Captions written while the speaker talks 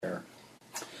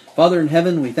Father in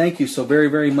heaven, we thank you so very,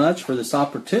 very much for this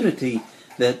opportunity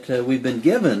that we've been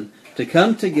given to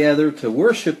come together to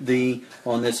worship Thee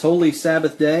on this holy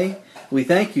Sabbath day. We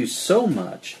thank you so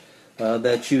much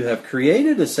that you have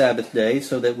created a Sabbath day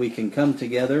so that we can come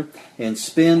together and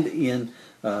spend in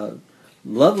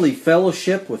lovely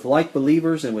fellowship with like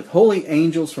believers and with holy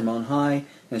angels from on high,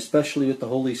 and especially with the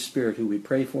Holy Spirit, who we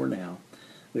pray for now.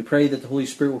 We pray that the Holy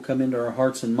Spirit will come into our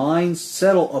hearts and minds,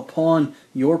 settle upon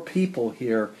your people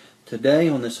here today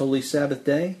on this holy Sabbath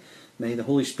day. May the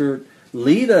Holy Spirit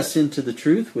lead us into the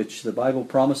truth, which the Bible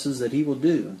promises that He will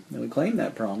do. And we claim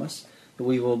that promise, that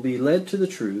we will be led to the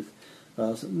truth.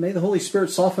 May the Holy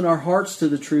Spirit soften our hearts to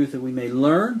the truth, that we may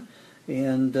learn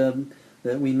and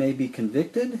that we may be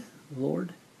convicted,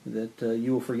 Lord, that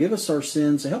you will forgive us our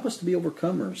sins and help us to be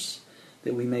overcomers,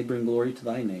 that we may bring glory to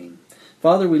Thy name.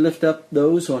 Father, we lift up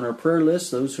those on our prayer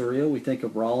list, those who are ill. We think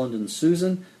of Roland and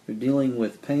Susan, who are dealing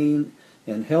with pain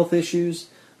and health issues.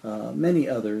 Many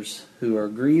others who are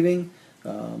grieving.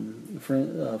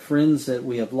 Friends that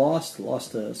we have lost.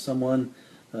 Lost someone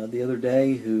the other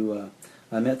day who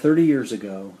I met 30 years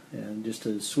ago, and just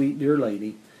a sweet, dear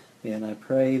lady. And I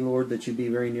pray, Lord, that you be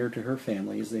very near to her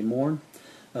family as they mourn.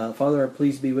 Father,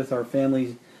 please be with our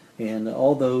families and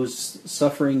all those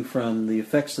suffering from the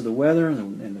effects of the weather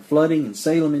and the flooding in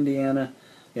Salem, Indiana,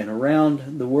 and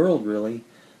around the world, really.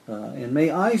 And may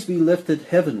eyes be lifted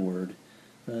heavenward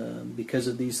because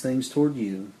of these things toward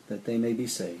you, that they may be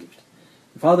saved.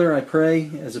 Father, I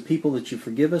pray as a people that you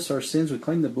forgive us our sins. We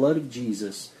claim the blood of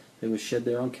Jesus that was shed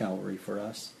there on Calvary for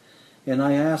us. And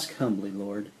I ask humbly,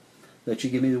 Lord, that you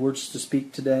give me the words to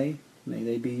speak today. May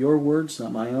they be your words,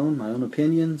 not my own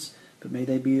opinions, but may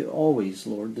they be always,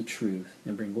 Lord, the truth,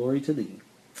 and bring glory to Thee.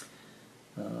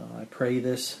 I pray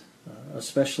this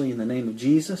especially in the name of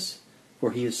Jesus,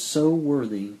 for He is so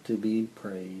worthy to be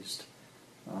praised.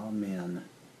 Amen.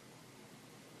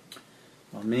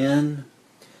 Amen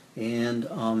and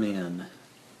amen.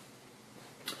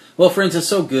 Well, friends, it's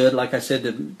so good, like I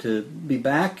said, to be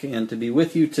back and to be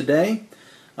with you today.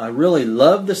 I really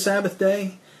love the Sabbath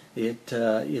day. It's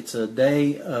a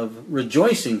day of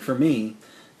rejoicing for me,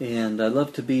 and I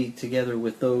love to be together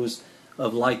with those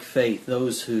of like faith,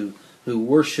 those who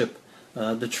worship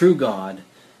the true God.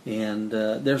 And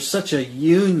there's such a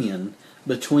union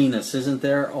between us, isn't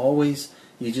there? Always,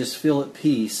 you just feel at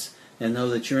peace and know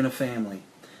that you're in a family.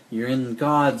 You're in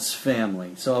God's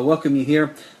family. So I welcome you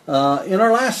here. In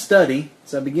our last study,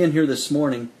 as I begin here this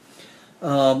morning, in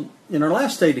our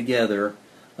last day together,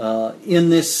 in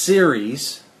this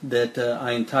series that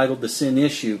I entitled The Sin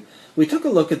Issue, we took a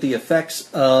look at the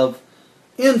effects of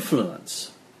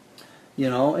influence,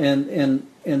 and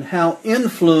how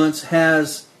influence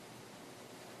has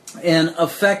an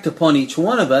effect upon each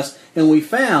one of us, and we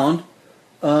found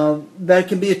that it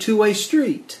can be a two-way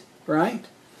street, right?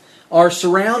 Our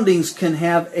surroundings can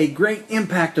have a great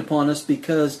impact upon us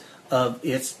because of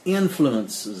its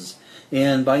influences.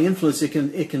 And by influence, it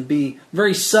can be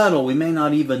very subtle. We may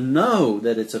not even know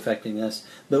that it's affecting us,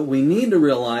 but we need to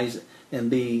realize and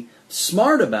be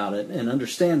smart about it and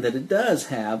understand that it does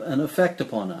have an effect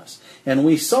upon us. And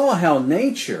we saw how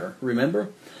nature, remember,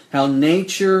 how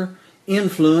nature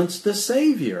influenced the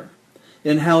Savior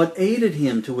and how it aided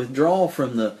Him to withdraw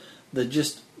from the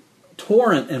just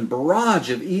torrent and barrage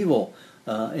of evil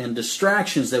and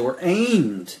distractions that were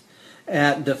aimed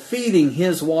at defeating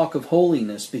His walk of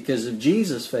holiness. Because if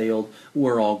Jesus failed,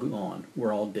 we're all gone.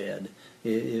 We're all dead.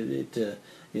 We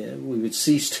would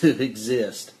cease to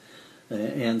exist.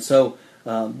 And so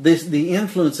the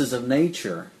influences of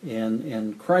nature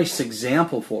and Christ's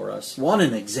example for us. What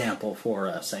an example for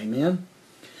us. Amen?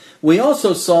 We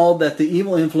also saw that the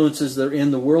evil influences that are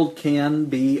in the world can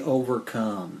be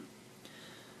overcome.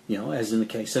 As in the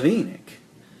case of Enoch.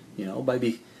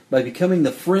 By becoming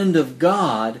the friend of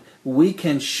God, we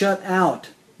can shut out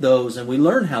those, and we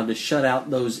learn how to shut out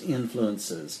those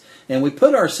influences. And we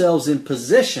put ourselves in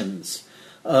positions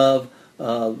of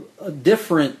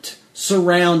different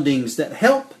surroundings that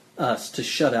help us to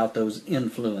shut out those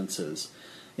influences.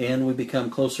 And we become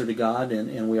closer to God,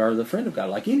 and we are the friend of God,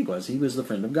 like Enoch was. He was the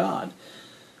friend of God.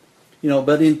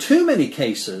 But in too many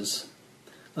cases,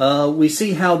 we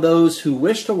see how those who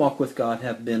wish to walk with God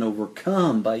have been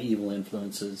overcome by evil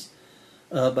influences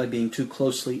by being too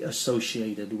closely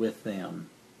associated with them.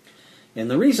 And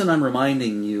the reason I'm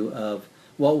reminding you of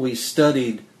what we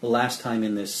studied the last time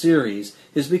in this series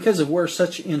is because of where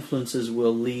such influences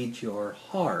will lead your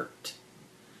heart.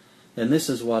 And this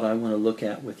is what I want to look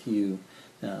at with you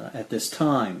at this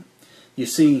time. You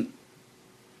see,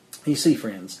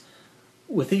 friends,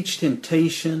 with each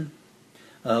temptation,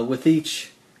 with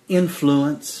each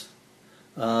influence,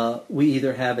 we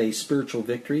either have a spiritual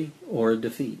victory or a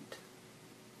defeat.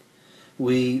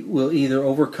 We will either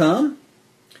overcome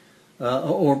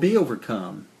or be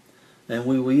overcome. And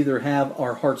we will either have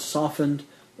our hearts softened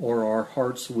or our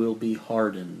hearts will be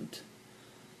hardened.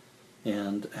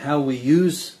 And how we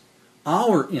use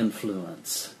our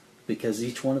influence, because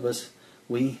each one of us,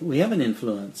 we have an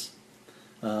influence.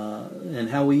 And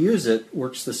how we use it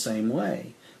works the same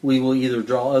way. We will either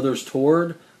draw others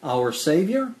toward our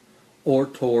Savior or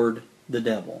toward the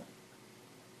devil.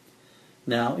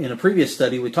 Now, in a previous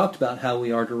study, we talked about how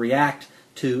we are to react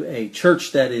to a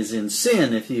church that is in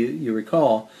sin, if you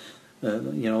recall.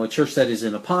 A church that is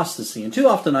in apostasy. And too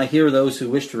often I hear those who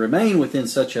wish to remain within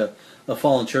such a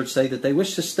fallen church say that they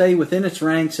wish to stay within its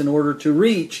ranks in order to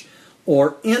reach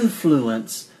or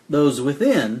influence those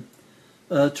within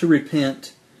to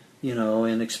repent,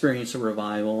 and experience a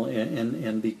revival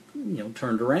and be,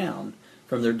 turned around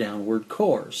from their downward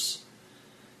course.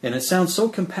 And it sounds so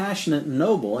compassionate and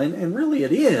noble, and really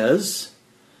it is,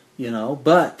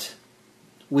 but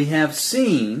we have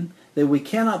seen that we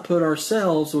cannot put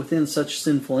ourselves within such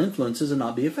sinful influences and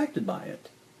not be affected by it.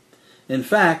 In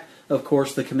fact, of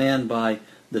course, the command by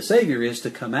the Savior is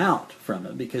to come out from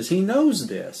it, because He knows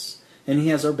this, and He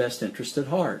has our best interest at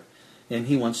heart. And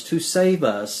He wants to save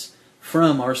us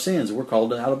from our sins. We're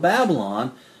called out of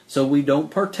Babylon, so we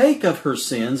don't partake of her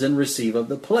sins and receive of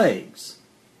the plagues.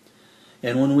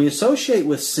 And when we associate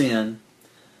with sin,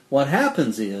 what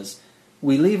happens is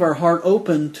we leave our heart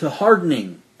open to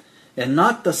hardening, and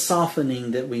not the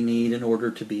softening that we need in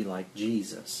order to be like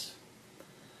Jesus.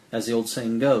 As the old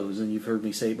saying goes, and you've heard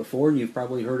me say it before, and you've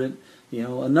probably heard it,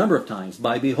 a number of times.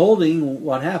 By beholding,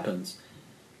 what happens?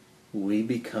 We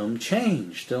become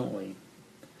changed, don't we?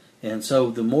 And so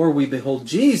the more we behold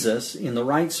Jesus in the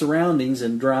right surroundings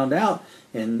and drown out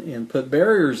and put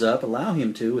barriers up, allow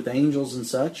Him to, with angels and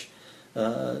such,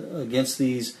 against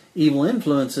these evil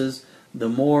influences, the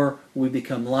more we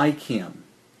become like Him.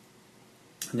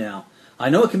 Now, I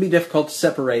know it can be difficult to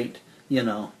separate,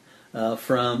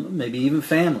 from maybe even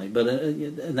family, but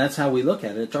and that's how we look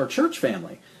at it. It's our church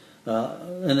family,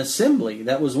 an assembly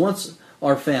that was once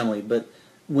our family. But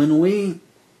when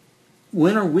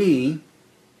are we?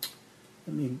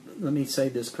 Let me say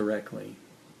this correctly,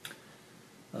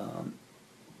 and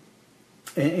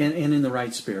in the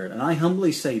right spirit. And I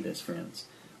humbly say this, friends: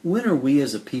 when are we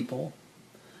as a people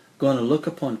going to look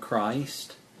upon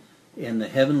Christ and the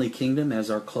heavenly kingdom as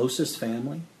our closest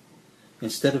family,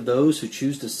 instead of those who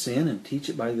choose to sin and teach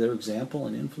it by their example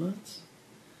and influence?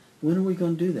 When are we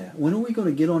going to do that? When are we going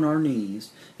to get on our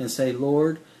knees and say,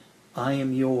 Lord, I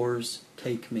am yours,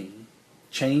 take me.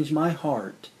 Change my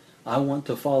heart. I want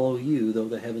to follow you, though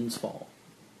the heavens fall.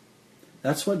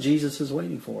 That's what Jesus is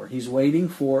waiting for. He's waiting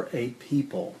for a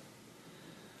people.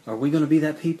 Are we going to be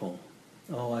that people?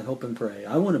 Oh, I hope and pray.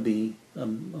 I want to be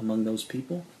among those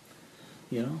people.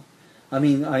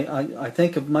 I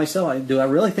think of myself. Do I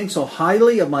really think so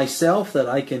highly of myself that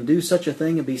I can do such a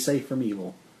thing and be safe from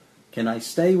evil? Can I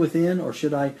stay within, or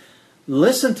should I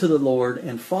listen to the Lord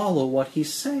and follow what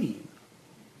He's saying?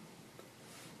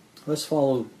 Let's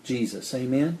follow Jesus.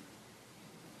 Amen?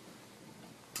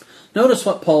 Notice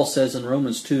what Paul says in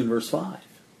Romans 2 and verse 5.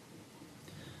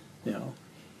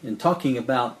 In talking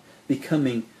about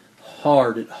becoming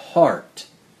hard at heart.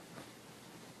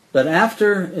 But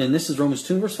after, and this is Romans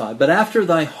 2 and verse 5, but after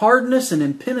thy hardness and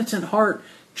impenitent heart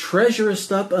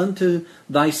treasurest up unto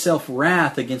thyself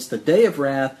wrath against the day of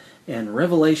wrath and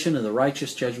revelation of the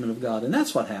righteous judgment of God. And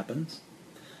that's what happens.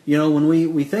 When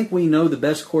we think we know the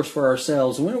best course for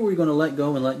ourselves, when are we going to let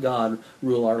go and let God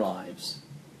rule our lives?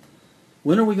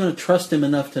 When are we going to trust Him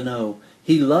enough to know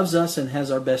He loves us and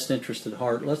has our best interest at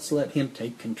heart? Let's let Him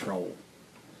take control.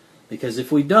 Because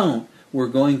if we don't, we're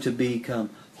going to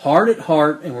become hard at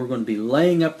heart, and we're going to be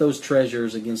laying up those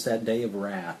treasures against that day of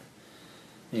wrath.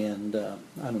 And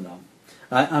I don't know.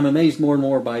 I'm amazed more and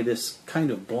more by this kind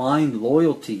of blind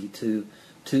loyalty to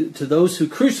those who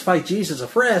crucify Jesus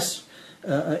afresh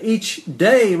each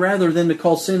day, rather than to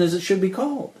call sin as it should be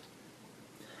called.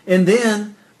 And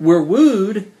then we're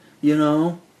wooed,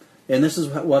 and this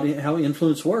is how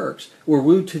influence works. We're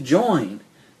wooed to join,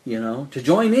 to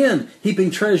join in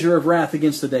heaping treasure of wrath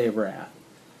against the day of wrath.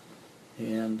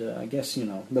 And I guess,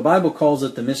 the Bible calls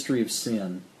it the mystery of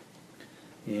sin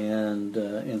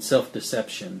and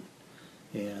self-deception.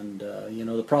 And,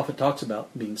 the prophet talks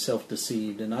about being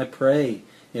self-deceived. And I pray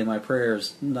in my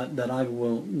prayers that I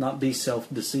will not be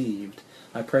self-deceived.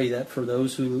 I pray that for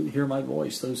those who hear my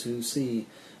voice, those who see,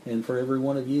 and for every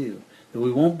one of you, that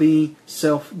we won't be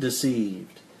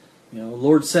self-deceived.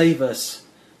 Lord, save us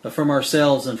from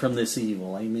ourselves and from this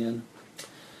evil. Amen.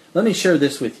 Let me share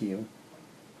this with you.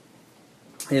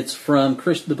 It's from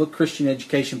the book Christian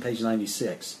Education, page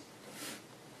 96.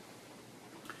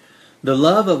 The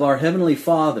love of our Heavenly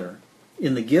Father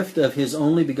in the gift of His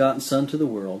only begotten Son to the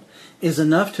world is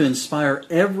enough to inspire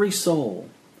every soul,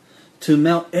 to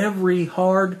melt every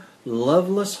hard,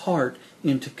 loveless heart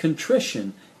into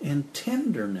contrition and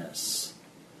tenderness.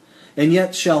 And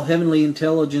yet shall heavenly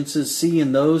intelligences see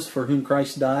in those for whom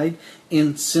Christ died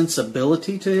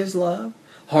insensibility to His love,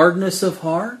 hardness of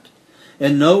heart,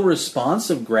 and no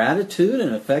response of gratitude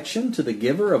and affection to the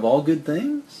giver of all good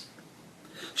things?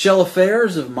 Shall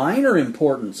affairs of minor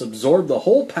importance absorb the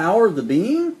whole power of the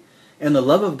being, and the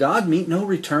love of God meet no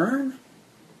return?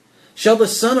 Shall the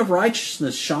Sun of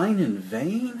Righteousness shine in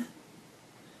vain?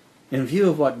 In view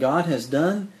of what God has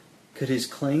done, could His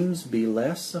claims be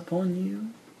less upon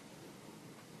you?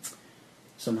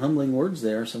 Some humbling words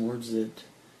there, some words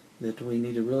that we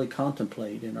need to really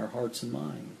contemplate in our hearts and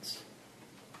minds.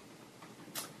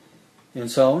 And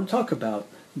so I want to talk about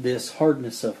this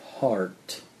hardness of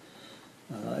heart.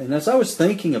 And as I was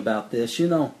thinking about this,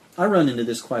 I run into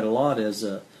this quite a lot as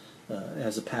a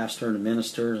pastor and a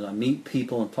minister. As I meet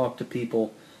people and talk to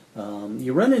people,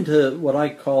 you run into what I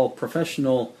call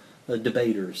professional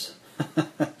debaters.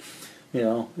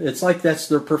 It's like that's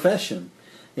their profession.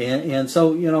 And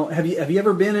so, have you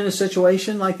ever been in a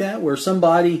situation like that where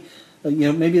somebody,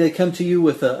 maybe they come to you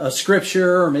with a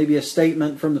scripture or maybe a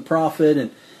statement from the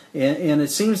prophet, and it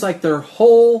seems like their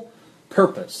whole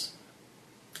purpose,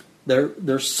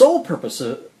 their sole purpose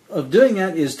of doing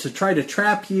that is to try to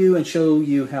trap you and show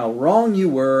you how wrong you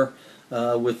were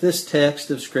with this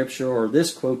text of scripture or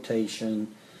this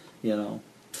quotation.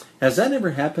 Has that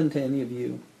ever happened to any of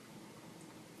you?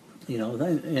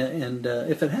 And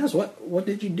if it has, what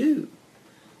did you do?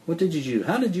 What did you do?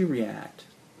 How did you react?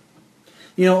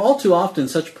 All too often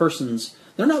such persons,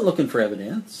 they're not looking for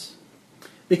evidence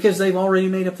because they've already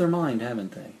made up their mind,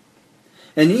 haven't they?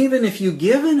 And even if you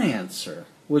give an answer,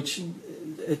 which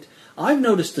I've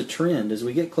noticed a trend as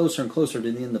we get closer and closer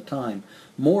to the end of time,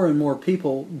 more and more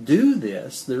people do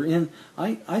this.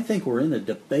 I think we're in a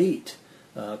debate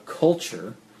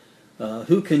culture.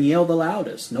 Who can yell the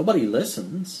loudest? Nobody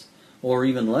listens, or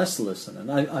even less listen.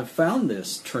 And I've found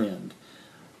this trend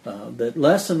that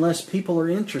less and less people are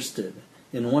interested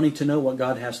in wanting to know what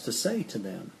God has to say to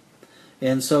them.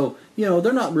 And so,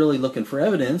 they're not really looking for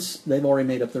evidence. They've already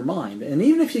made up their mind. And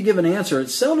even if you give an answer, it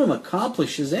seldom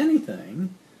accomplishes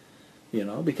anything,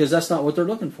 because that's not what they're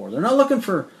looking for. They're not looking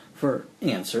for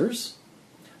answers.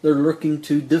 They're looking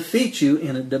to defeat you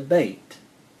in a debate.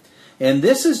 And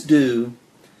this is due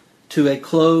to a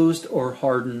closed or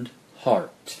hardened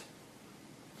heart.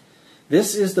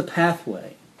 This is the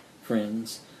pathway,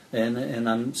 friends, and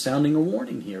I'm sounding a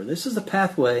warning here. This is the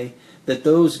pathway that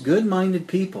those good-minded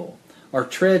people are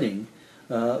treading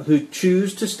who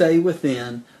choose to stay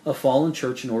within a fallen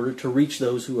church in order to reach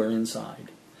those who are inside.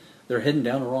 They're heading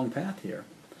down the wrong path here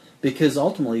because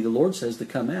ultimately the Lord says to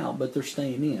come out, but they're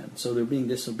staying in. So they're being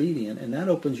disobedient, and that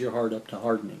opens your heart up to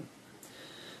hardening.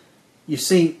 You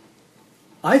see,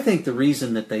 I think the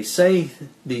reason that they say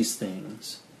these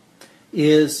things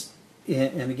is,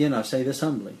 and again I say this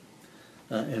humbly,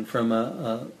 and from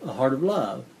a heart of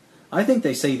love, I think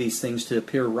they say these things to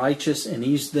appear righteous and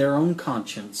ease their own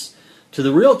conscience to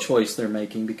the real choice they're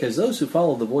making, because those who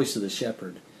follow the voice of the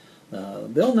shepherd,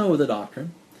 they'll know the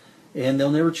doctrine, and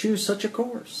they'll never choose such a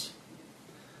course.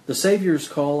 The Savior's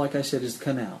call, like I said, is to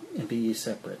come out and be ye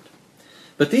separate.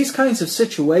 But these kinds of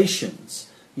situations,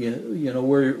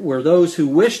 where those who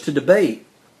wish to debate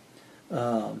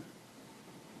and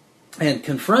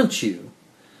confront you,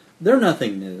 they're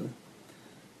nothing new.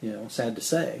 Sad to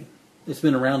say. It's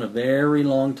been around a very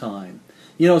long time.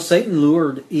 Satan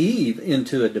lured Eve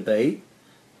into a debate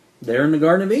there in the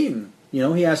Garden of Eden.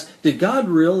 He asked, did God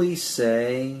really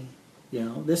say?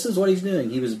 This is what he's doing.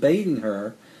 He was baiting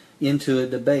her into a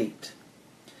debate.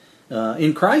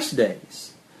 In Christ's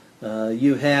days,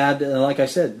 you had, like I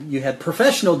said, you had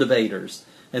professional debaters,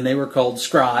 and they were called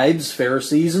scribes,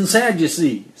 Pharisees, and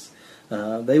Sadducees.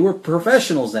 They were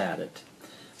professionals at it.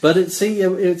 But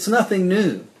it's nothing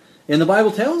new. And the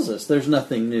Bible tells us there's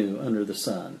nothing new under the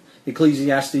sun.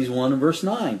 Ecclesiastes 1 and verse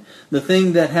 9. The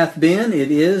thing that hath been,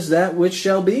 it is that which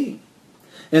shall be.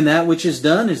 And that which is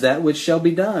done is that which shall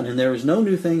be done. And there is no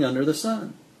new thing under the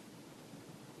sun.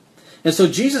 And so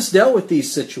Jesus dealt with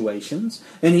these situations,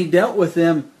 and he dealt with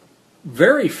them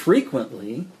very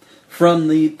frequently from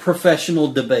the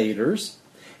professional debaters.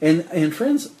 And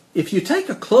friends, if you take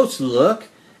a close look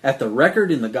at the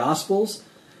record in the Gospels,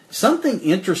 something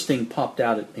interesting popped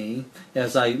out at me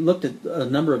as I looked at a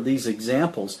number of these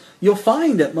examples. You'll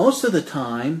find that most of the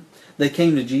time they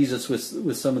came to Jesus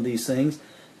with some of these things,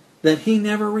 that he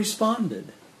never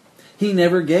responded. He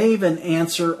never gave an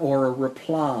answer or a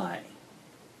reply.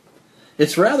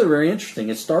 It's rather very interesting.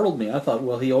 It startled me. I thought,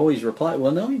 well, he always replied.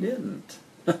 Well, no, he didn't.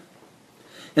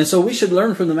 And so we should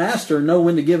learn from the Master and know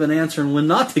when to give an answer and when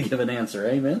not to give an answer.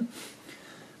 Amen?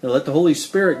 And let the Holy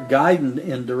Spirit guide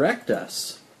and direct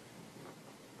us.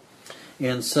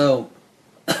 And so,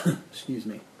 excuse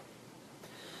me.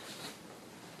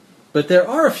 But there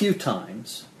are a few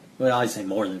times, well, I say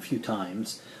more than a few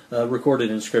times,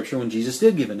 recorded in Scripture when Jesus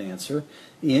did give an answer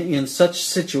in such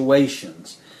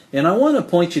situations. And I want to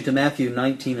point you to Matthew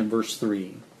 19 and verse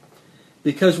 3.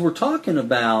 Because we're talking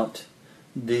about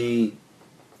the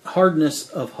hardness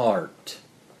of heart.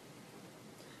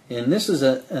 And this is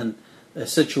a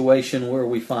situation where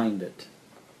we find it.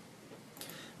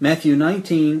 Matthew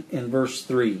 19 and verse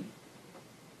 3.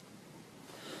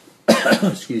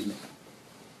 Excuse me.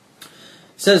 It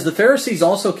says, the Pharisees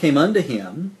also came unto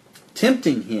him,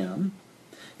 tempting him,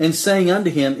 and saying unto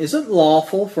him, is it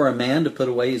lawful for a man to put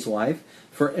away his wife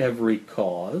for every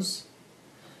cause?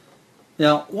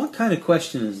 Now, what kind of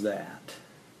question is that?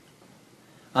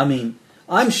 I mean,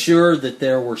 I'm sure that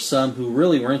there were some who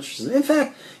really were interested. In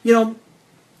fact,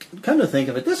 come to think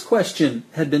of it, this question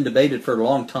had been debated for a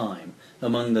long time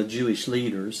among the Jewish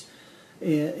leaders,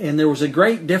 and there was a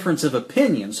great difference of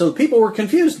opinion. So people were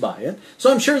confused by it.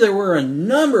 So I'm sure there were a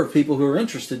number of people who were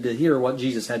interested to hear what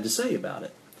Jesus had to say about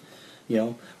it.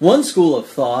 One school of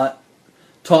thought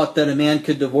taught that a man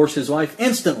could divorce his wife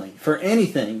instantly for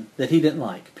anything that he didn't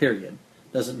like, period.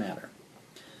 Doesn't matter.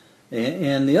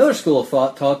 And the other school of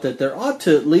thought taught that there ought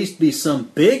to at least be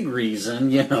some big reason,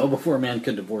 before a man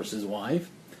could divorce his wife.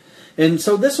 And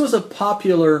so this was a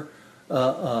popular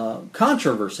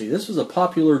controversy. This was a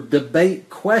popular debate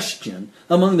question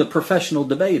among the professional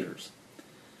debaters.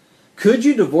 Could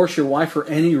you divorce your wife for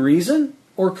any reason,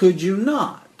 or could you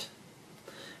not?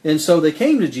 And so they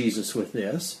came to Jesus with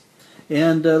this.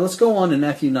 And let's go on in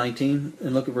Matthew 19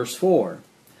 and look at verse 4.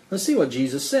 Let's see what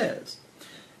Jesus says.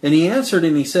 And he answered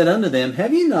and he said unto them,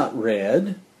 have ye not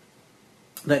read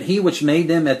that he which made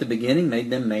them at the beginning made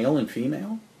them male and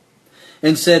female?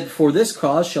 And said, for this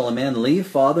cause shall a man leave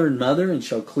father and mother, and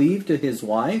shall cleave to his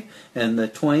wife, and the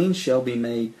twain shall be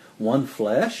made one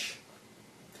flesh?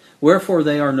 Wherefore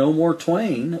they are no more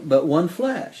twain, but one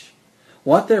flesh.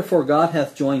 What therefore God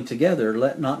hath joined together,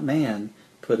 let not man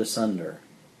put asunder.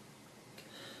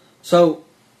 So,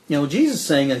 Jesus is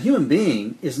saying a human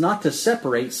being is not to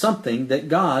separate something that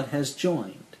God has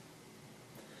joined.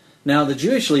 Now, the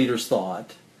Jewish leaders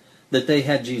thought that they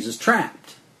had Jesus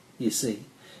trapped, you see,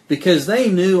 because they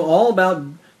knew all about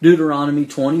Deuteronomy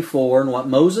 24 and what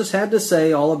Moses had to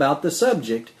say all about the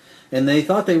subject, and they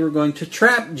thought they were going to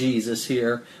trap Jesus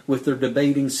here with their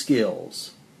debating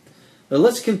skills. But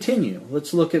let's continue.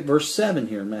 Let's look at verse 7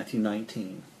 here in Matthew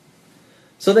 19.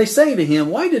 So they say to him,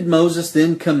 why did Moses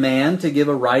then command to give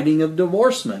a writing of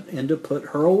divorcement and to put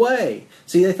her away?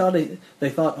 See, they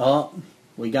thought, oh,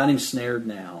 we got him snared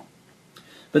now.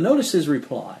 But notice his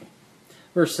reply.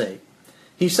 Verse 8.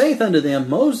 He saith unto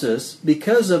them, Moses,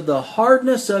 because of the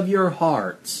hardness of your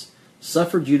hearts,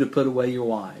 suffered you to put away your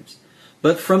wives.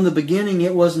 But from the beginning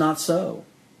it was not so.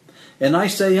 And I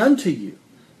say unto you,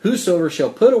 whosoever shall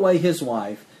put away his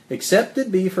wife, except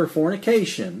it be for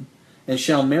fornication, and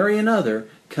shall marry another,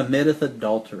 committeth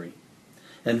adultery.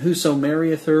 And whoso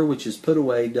marrieth her which is put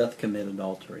away doth commit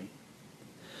adultery.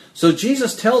 So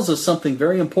Jesus tells us something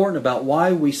very important about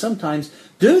why we sometimes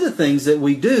do the things that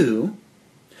we do.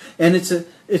 And it's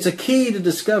a key to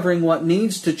discovering what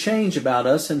needs to change about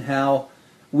us and how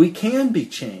we can be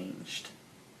changed.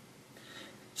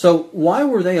 So why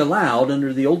were they allowed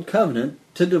under the old covenant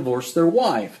to divorce their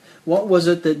wife? What was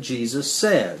it that Jesus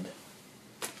said?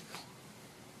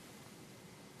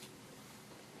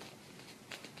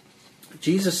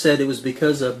 Jesus said it was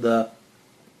because of the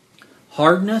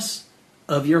hardness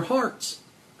of your hearts.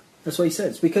 That's what he said.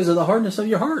 It's because of the hardness of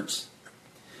your hearts.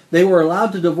 They were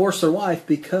allowed to divorce their wife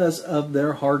because of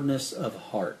their hardness of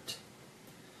heart.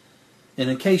 And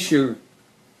in case you're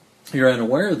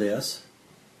unaware of this,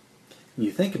 and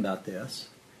you think about this,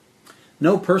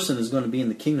 no person is going to be in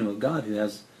the kingdom of God who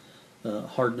has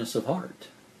hardness of heart.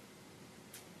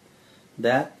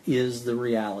 That is the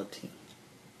reality.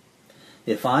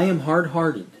 If I am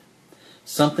hard-hearted,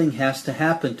 something has to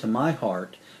happen to my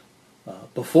heart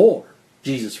before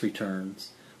Jesus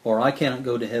returns, or I cannot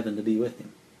go to heaven to be with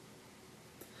Him.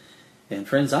 And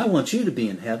friends, I want you to be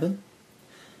in heaven.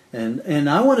 And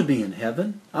I want to be in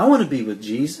heaven. I want to be with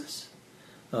Jesus.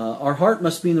 Our heart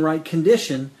must be in the right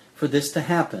condition for this to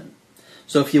happen.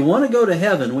 So if you want to go to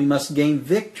heaven, we must gain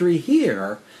victory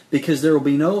here, because there will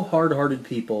be no hard-hearted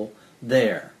people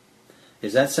there.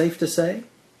 Is that safe to say?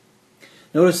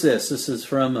 Notice this. This is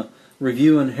from a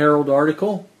Review and Herald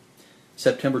article,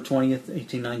 September 20th,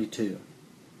 1892.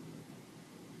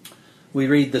 We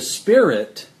read, the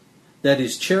spirit that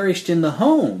is cherished in the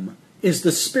home is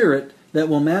the spirit that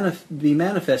will be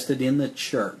manifested in the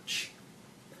church.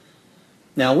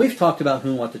 Now, we've talked about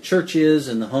what the church is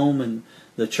and the home and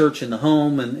the church and the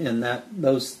home and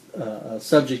those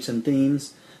subjects and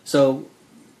themes. So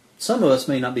some of us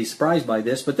may not be surprised by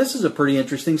this, but this is a pretty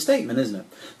interesting statement, isn't it?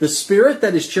 The spirit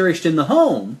that is cherished in the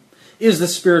home is the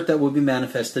spirit that will be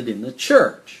manifested in the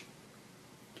church.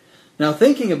 Now,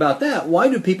 thinking about that, why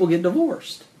do people get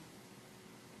divorced?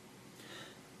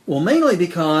 Well, mainly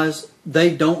because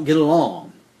they don't get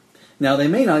along. Now, they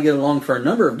may not get along for a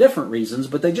number of different reasons,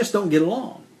 but they just don't get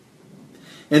along.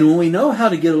 And when we know how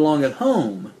to get along at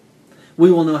home,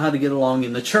 we will know how to get along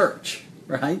in the church,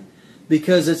 right?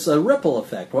 Because it's a ripple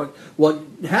effect. What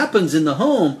happens in the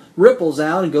home ripples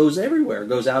out and goes everywhere. It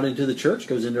goes out into the church,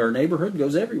 goes into our neighborhood,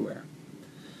 goes everywhere.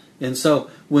 And so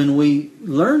when we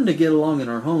learn to get along in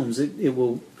our homes, it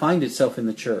will find itself in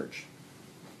the church.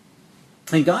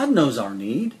 And God knows our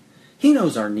need. He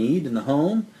knows our need in the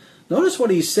home. Notice what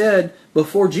He said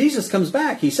before Jesus comes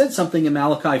back. He said something in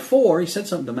Malachi 4. He said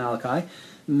something to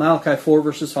Malachi 4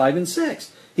 verses 5 and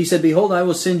 6. He said, behold, I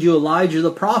will send you Elijah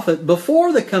the prophet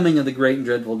before the coming of the great and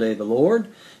dreadful day of the Lord,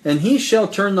 and he shall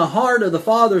turn the heart of the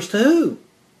fathers to who?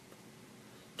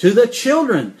 To the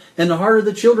children, and the heart of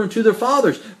the children to their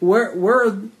fathers.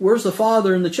 Where's the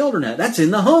father and the children at? That's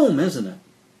in the home, isn't it?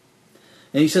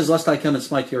 And He says, lest I come and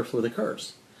smite the earth with a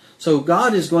curse. So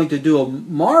God is going to do a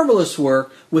marvelous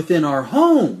work within our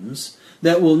homes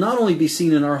that will not only be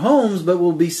seen in our homes, but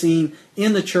will be seen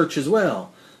in the church as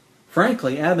well.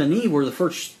 Frankly, Adam and Eve were the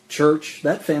first church.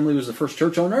 That family was the first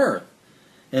church on earth.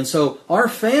 And so our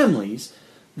families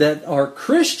that are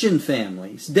Christian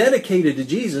families dedicated to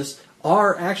Jesus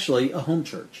are actually a home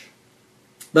church.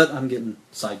 But I'm getting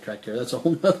sidetracked here. That's a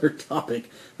whole other topic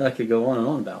that I could go on and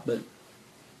on about.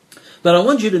 But I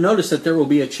want you to notice that there will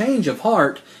be a change of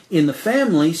heart in the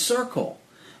family circle.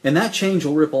 And that change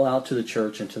will ripple out to the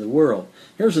church and to the world.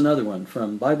 Here's another one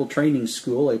from Bible Training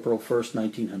School, April 1st,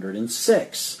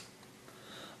 1906.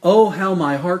 Oh, how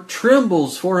my heart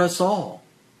trembles for us all.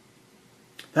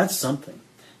 That's something.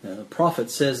 The prophet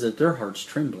says that their heart's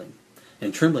trembling,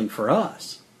 and trembling for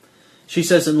us. She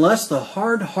says, unless the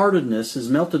hard-heartedness is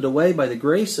melted away by the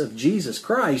grace of Jesus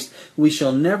Christ, we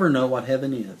shall never know what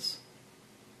heaven is.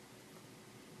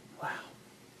 Wow.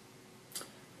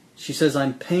 She says,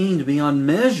 I'm pained beyond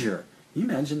measure. Can you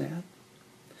imagine that?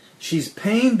 She's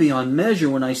pained beyond measure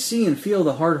when I see and feel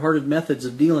the hard-hearted methods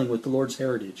of dealing with the Lord's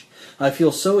heritage. I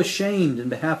feel so ashamed in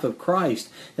behalf of Christ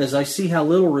as I see how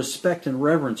little respect and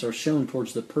reverence are shown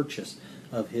towards the purchase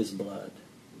of His blood.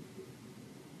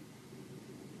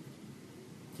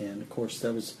 And of course,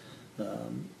 that was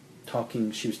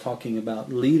she was talking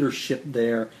about leadership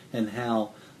there and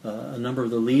how a number of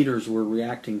the leaders were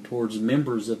reacting towards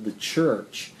members of the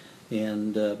church.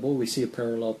 And boy, we see a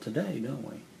parallel today, don't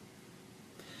we?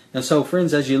 And so,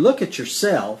 friends, as you look at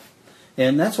yourself,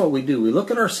 and that's what we do, we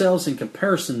look at ourselves in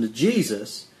comparison to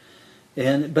Jesus.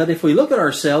 But if we look at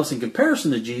ourselves in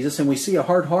comparison to Jesus and we see a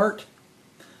hard heart,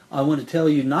 I want to tell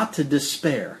you not to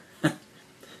despair.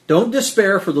 Don't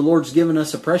despair, for the Lord's given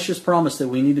us a precious promise that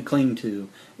we need to cling to,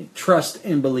 trust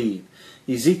and believe.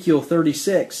 Ezekiel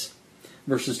 36,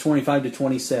 verses 25 to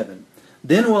 27.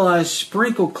 Then will I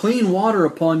sprinkle clean water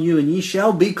upon you, and ye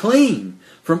shall be clean.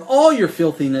 From all your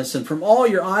filthiness and from all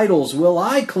your idols will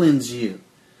I cleanse you.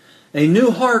 A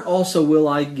new heart also will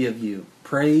I give you.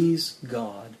 Praise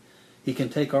God. He can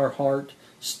take our heart,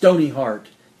 stony heart,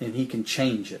 and He can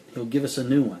change it. He'll give us a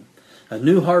new one. A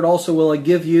new heart also will I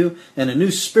give you, and a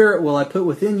new spirit will I put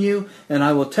within you, and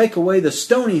I will take away the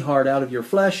stony heart out of your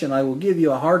flesh, and I will give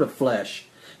you a heart of flesh.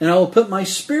 And I will put my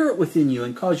spirit within you,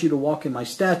 and cause you to walk in my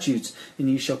statutes, and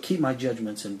you shall keep my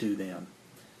judgments and do them.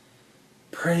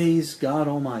 Praise God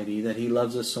Almighty that He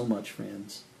loves us so much,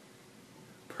 friends.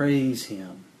 Praise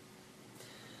Him.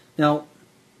 Now,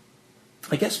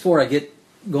 I guess before I get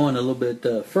going a little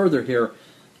bit further here,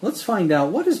 let's find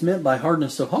out what is meant by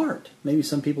hardness of heart. Maybe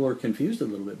some people are confused a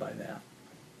little bit by that.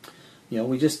 You know,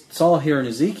 we just saw here in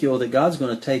Ezekiel that God's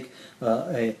going to take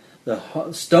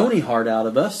the stony heart out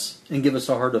of us and give us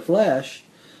a heart of flesh.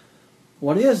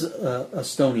 What is a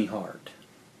stony heart?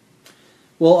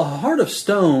 Well, a heart of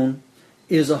stone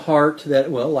is a heart that,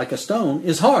 well, like a stone,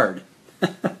 is hard.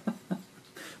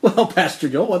 Well, Pastor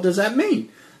Joel, what does that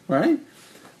mean? Right?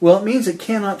 Well, it means it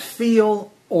cannot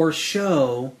feel or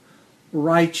show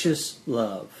righteous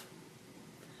love.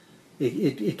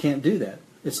 It can't do that.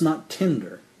 It's not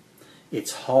tender.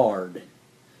 It's hard.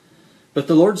 But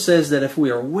the Lord says that if we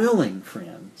are willing,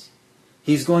 friends,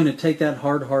 He's going to take that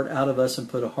hard heart out of us and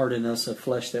put a heart in us of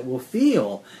flesh that will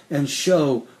feel and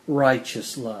show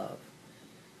righteous love.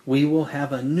 We will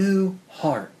have a new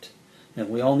heart. And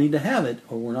we all need to have it,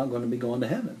 or we're not going to be going to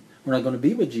heaven. We're not going to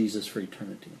be with Jesus for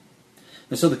eternity.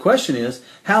 And so the question is,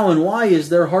 how and why is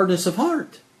there hardness of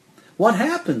heart? What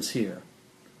happens here?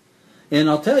 And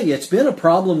I'll tell you, it's been a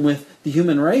problem with the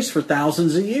human race for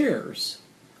thousands of years.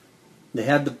 They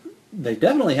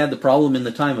definitely had the problem in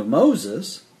the time of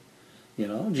Moses.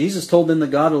 Jesus told them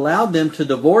that God allowed them to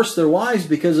divorce their wives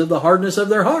because of the hardness of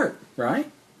their heart,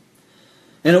 right?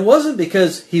 And it wasn't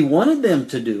because He wanted them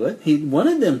to do it. He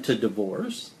wanted them to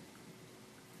divorce.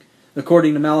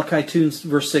 According to Malachi 2,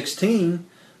 verse 16,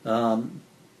 God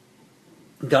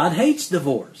hates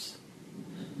divorce.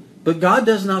 But God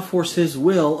does not force His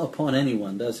will upon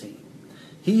anyone, does He?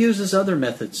 He uses other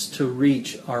methods to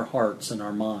reach our hearts and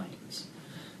our minds.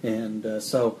 And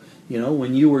so,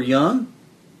 when you were young,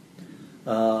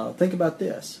 think about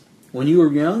this. When you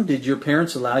were young, did your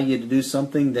parents allow you to do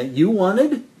something that you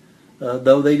wanted,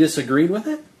 though they disagreed with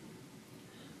it?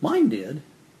 Mine did.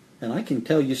 And I can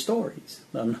tell you stories.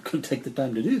 I'm not going to take the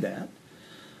time to do that.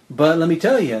 But let me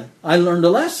tell you, I learned a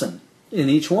lesson in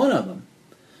each one of them.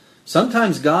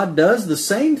 Sometimes God does the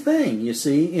same thing, you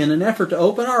see, in an effort to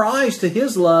open our eyes to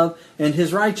His love and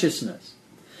His righteousness.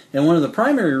 And one of the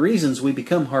primary reasons we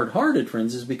become hard-hearted,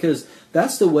 friends, is because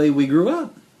that's the way we grew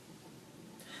up.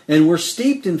 And we're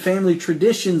steeped in family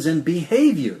traditions and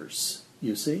behaviors,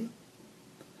 you see.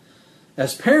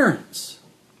 As parents,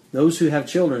 those who have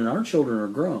children, and our children are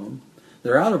grown,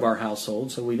 they're out of our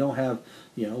household, so we don't have,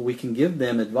 we can give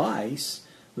them advice,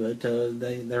 but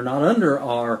they're not under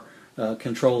our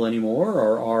control anymore,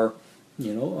 or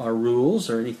our rules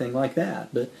or anything like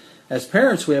that. But as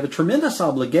parents, we have a tremendous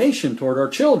obligation toward our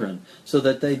children so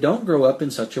that they don't grow up in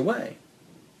such a way.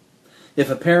 If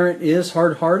a parent is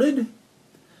hard-hearted,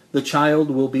 the child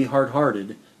will be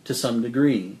hard-hearted to some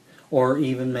degree, or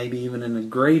maybe even in a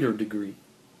greater degree.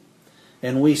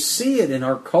 And we see it in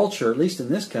our culture, at least in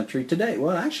this country today.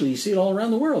 Well, actually, you see it all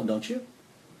around the world, don't you?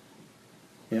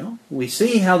 We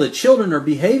see how the children are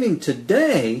behaving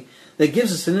today. That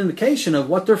gives us an indication of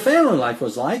what their family life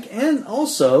was like, and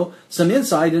also some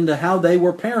insight into how they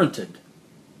were parented.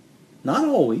 Not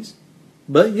always,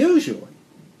 but usually.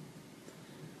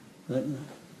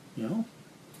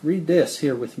 Read this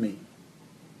here with me.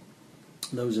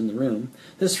 Those in the room.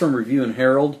 This is from Review and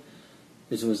Herald.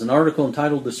 It was an article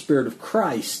entitled The Spirit of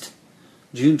Christ,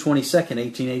 June 22nd,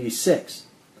 1886.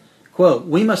 Quote,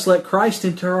 "We must let Christ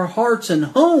into our hearts and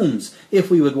homes if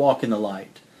we would walk in the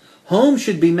light. Home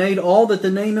should be made all that the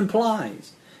name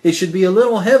implies. It should be a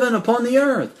little heaven upon the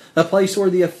earth, a place where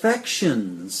the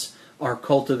affections are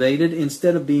cultivated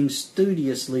instead of being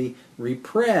studiously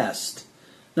repressed."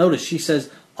 Notice she says,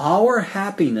 our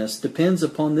happiness depends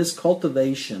upon this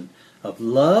cultivation of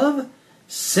love,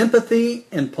 sympathy,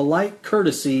 and polite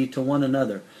courtesy to one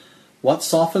another. What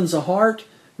softens a heart?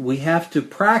 We have to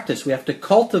practice. We have to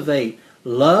cultivate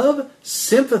love,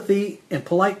 sympathy, and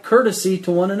polite courtesy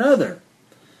to one another.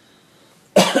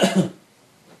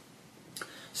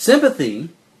 Sympathy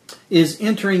is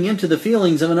entering into the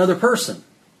feelings of another person.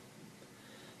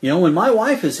 When my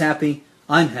wife is happy,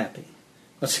 I'm happy.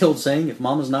 What's the old saying? If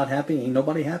mama's not happy, ain't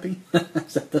nobody happy?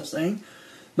 Is that the saying?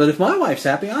 But if my wife's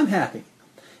happy, I'm happy.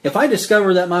 If I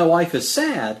discover that my wife is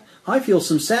sad, I feel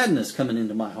some sadness coming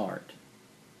into my heart.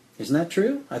 Isn't that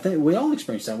true? I think we all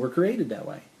experience that. We're created that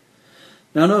way.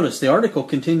 Now notice, the article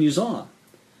continues on.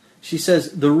 She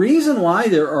says, the reason why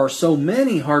there are so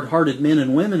many hard-hearted men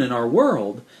and women in our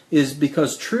world is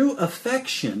because true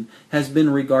affection has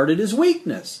been regarded as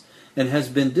weakness and has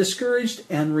been discouraged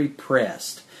and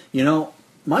repressed.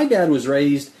 My dad was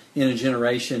raised in a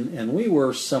generation, and we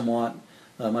were somewhat,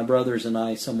 my brothers and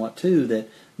I somewhat too, that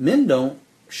men don't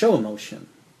show emotion.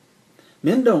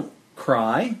 Men don't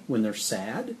cry when they're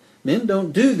sad. Men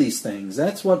don't do these things.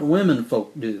 That's what women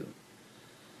folk do.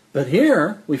 But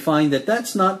here we find that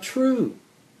that's not true.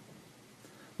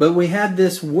 But we had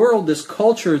this world, this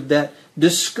culture that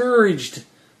discouraged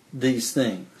these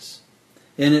things.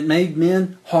 And it made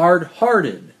men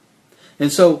hard-hearted.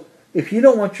 And so if you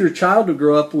don't want your child to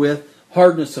grow up with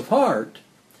hardness of heart,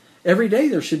 every day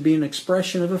there should be an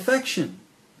expression of affection.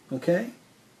 Okay?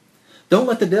 Don't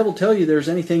let the devil tell you there's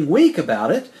anything weak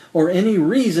about it or any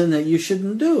reason that you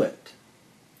shouldn't do it.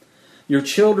 Your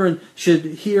children should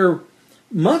hear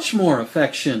much more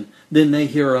affection than they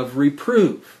hear of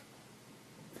reproof.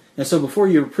 And so before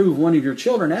you reprove one of your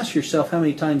children, ask yourself how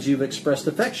many times you've expressed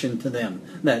affection to them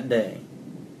that day.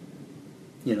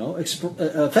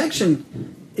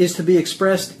 Affection is to be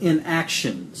expressed in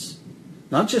actions.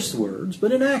 Not just words,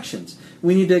 but in actions.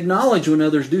 We need to acknowledge when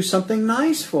others do something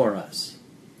nice for us.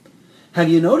 Have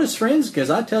you noticed, friends? Because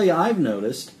I tell you, I've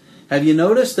noticed. Have you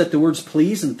noticed that the words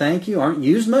please and thank you aren't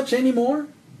used much anymore?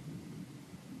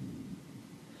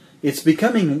 It's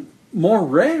becoming more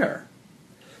rare.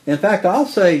 In fact, I'll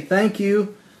say thank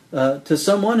you to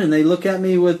someone and they look at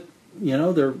me with,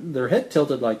 their head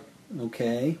tilted like,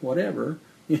 okay, whatever.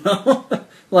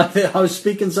 Like I was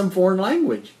speaking some foreign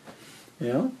language.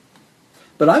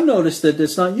 But I've noticed that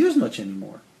it's not used much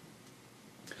anymore.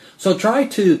 So try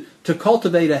to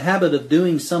cultivate a habit of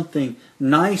doing something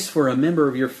nice for a member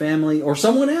of your family or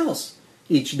someone else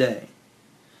each day.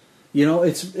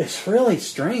 It's really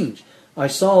strange. I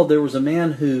saw there was a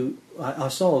man who, I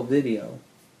saw a video,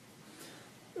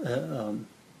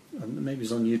 maybe it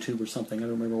was on YouTube or something, I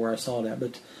don't remember where I saw it at,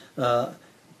 but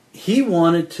he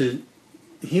wanted to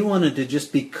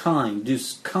just be kind, do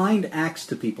kind acts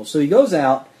to people. So he goes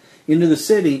out into the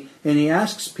city and he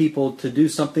asks people to do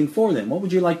something for them. What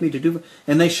would you like me to do?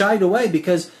 And they shied away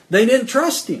because they didn't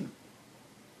trust him.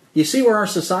 You see where our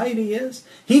society is?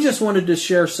 He just wanted to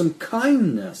share some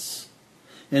kindness.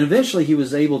 And eventually he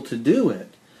was able to do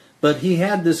it. But he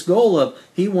had this goal of,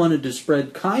 he wanted to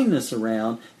spread kindness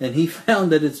around, and he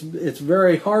found that it's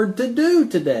very hard to do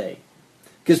today.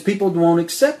 Because people won't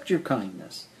accept your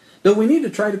kindness. But we need to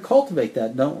try to cultivate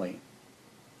that, don't we?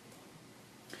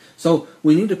 So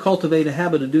we need to cultivate a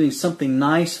habit of doing something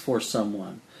nice for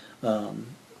someone. By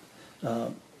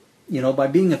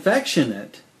being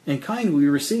affectionate and kind, we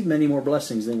receive many more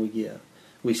blessings than we give.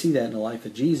 We see that in the life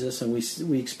of Jesus, and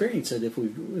we experience it if we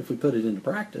put it into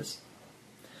practice.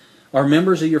 Are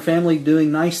members of your family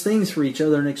doing nice things for each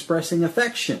other and expressing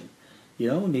affection? We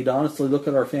need to honestly look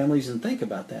at our families and think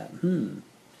about that. And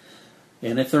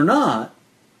if they're not,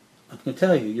 I'm going to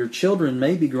tell you, your children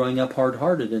may be growing up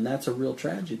hard-hearted, and that's a real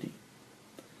tragedy.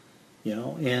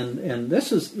 And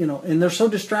this is, and they're so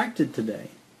distracted today.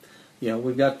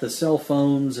 We've got the cell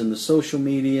phones and the social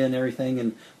media and everything,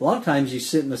 and a lot of times you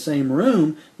sit in the same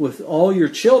room with all your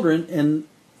children and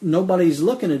nobody's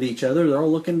looking at each other, they're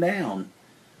all looking down.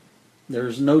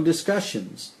 There's no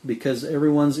discussions because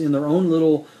everyone's in their own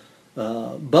little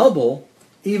bubble,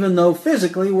 even though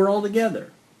physically we're all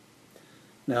together.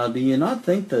 Now, do you not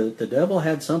think that the devil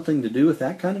had something to do with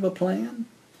that kind of a plan?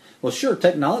 Well, sure,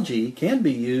 technology can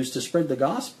be used to spread the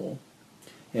gospel.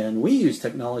 And we use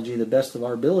technology the best of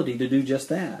our ability to do just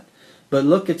that. But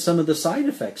look at some of the side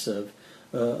effects of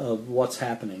what's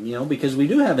happening, because we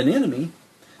do have an enemy.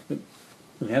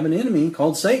 We have an enemy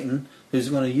called Satan who's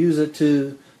going to use it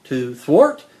to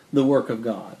thwart the work of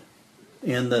God.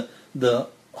 And the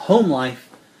home life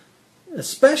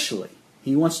especially.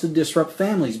 He wants to disrupt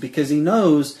families because he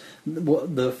knows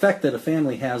the effect that a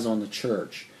family has on the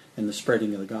church and the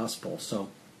spreading of the gospel. So,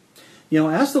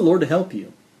 ask the Lord to help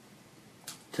you.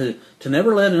 To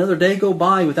never let another day go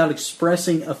by without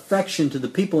expressing affection to the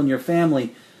people in your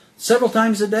family several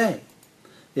times a day.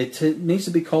 It needs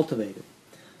to be cultivated.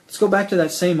 Let's go back to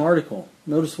that same article.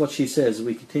 Notice what she says as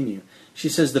we continue. She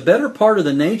says, the better part of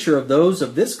the nature of those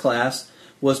of this class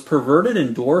was perverted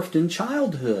and dwarfed in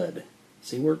childhood.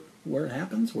 See where it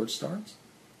happens, where it starts?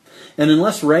 And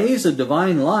unless rays of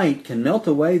divine light can melt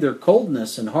away their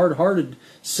coldness and hard-hearted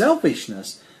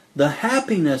selfishness, the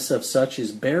happiness of such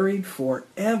is buried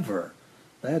forever.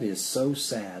 That is so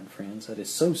sad, friends. That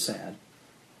is so sad.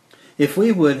 If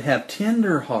we would have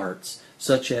tender hearts,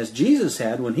 such as Jesus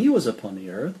had when he was upon the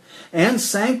earth, and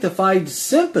sanctified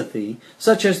sympathy,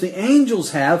 such as the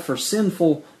angels have for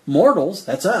sinful mortals,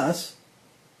 that's us.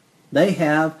 They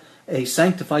have a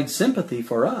sanctified sympathy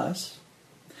for us.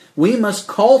 We must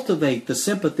cultivate the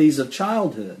sympathies of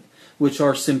childhood, which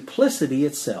are simplicity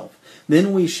itself.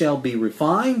 Then we shall be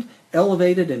refined,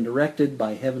 elevated, and directed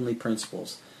by heavenly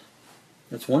principles.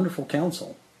 That's wonderful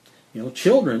counsel.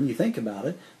 Children, you think about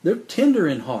it, they're tender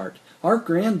in heart. Our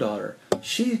granddaughter,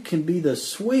 she can be the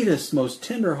sweetest, most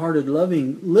tender-hearted,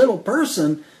 loving little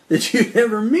person that you'd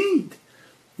ever meet.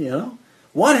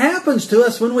 What happens to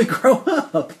us when we grow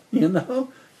up?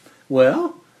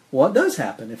 Well, what does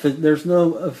happen? If there's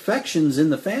no affections in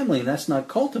the family and that's not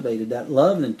cultivated, that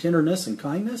love and tenderness and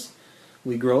kindness,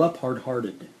 we grow up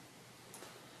hard-hearted.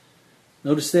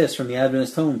 Notice this from the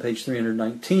Adventist Home, page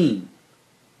 319.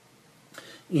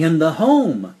 In the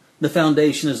home, the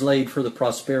foundation is laid for the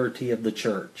prosperity of the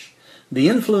church. The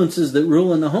influences that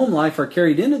rule in the home life are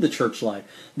carried into the church life.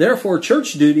 Therefore,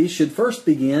 church duties should first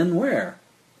begin where?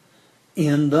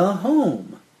 In the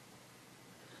home.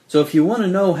 So if you want to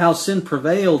know how sin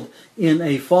prevailed in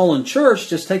a fallen church,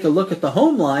 just take a look at the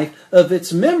home life of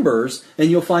its members, and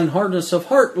you'll find hardness of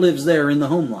heart lives there in the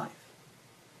home life.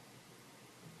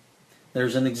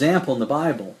 There's an example in the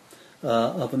Bible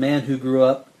of a man who grew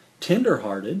up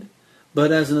tender-hearted,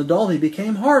 but as an adult he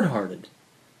became hard-hearted.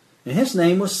 And his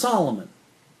name was Solomon.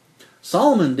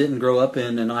 Solomon didn't grow up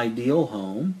in an ideal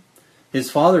home. His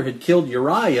father had killed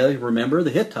Uriah, remember,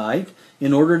 the Hittite,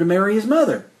 in order to marry his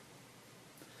mother.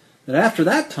 And after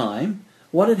that time,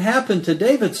 what had happened to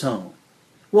David's home?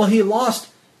 Well, he lost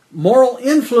moral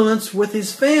influence with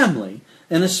his family,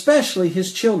 and especially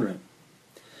his children.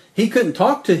 He couldn't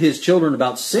talk to his children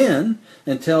about sin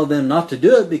and tell them not to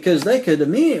do it because they could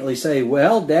immediately say,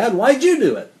 well, Dad, why'd you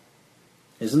do it?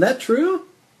 Isn't that true?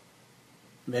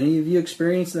 Many of you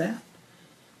experienced that?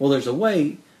 Well, there's a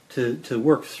way to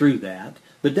work through that,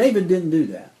 but David didn't do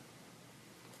that.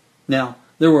 Now,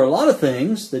 there were a lot of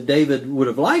things that David would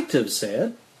have liked to have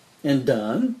said and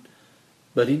done,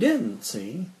 but he didn't,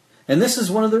 see? And this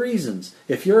is one of the reasons,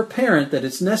 if you're a parent, that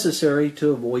it's necessary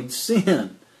to avoid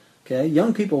sin. Okay,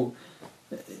 young people,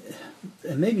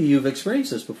 and maybe you've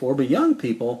experienced this before, but young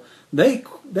people, they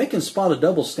can spot a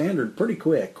double standard pretty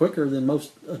quicker than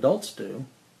most adults do.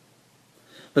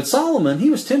 But Solomon, he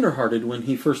was tenderhearted when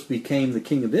he first became the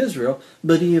king of Israel,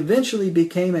 but he eventually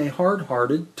became a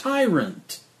hard-hearted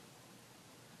tyrant.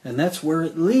 And that's where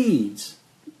it leads.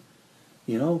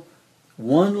 You know,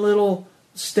 one little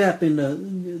step in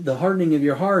the hardening of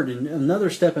your heart, and another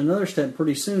step,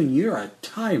 pretty soon you're a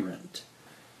tyrant.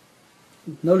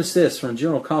 Notice this from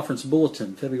General Conference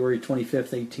Bulletin, February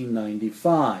 25th,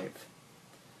 1895.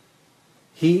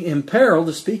 He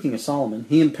imperiled, speaking of Solomon,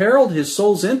 he imperiled his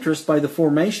soul's interest by the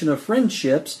formation of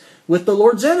friendships with the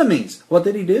Lord's enemies. What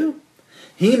did he do?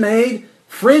 He made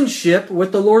friendship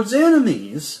with the Lord's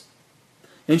enemies.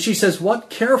 And she says, what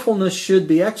carefulness should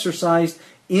be exercised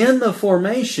in the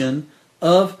formation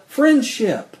of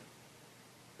friendship?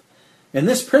 And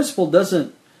this principle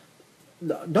don't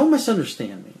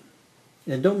misunderstand me.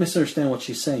 And don't misunderstand what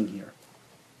she's saying here.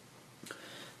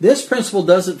 This principle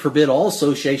doesn't forbid all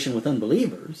association with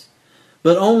unbelievers,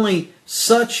 but only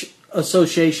such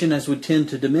association as would tend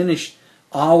to diminish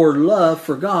our love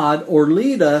for God or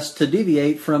lead us to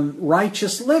deviate from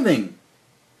righteous living.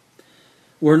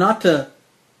 We're not to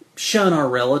shun our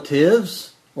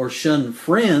relatives or shun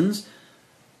friends,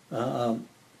 but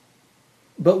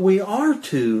we are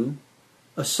to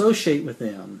associate with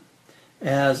them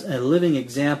as a living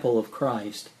example of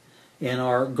Christ. And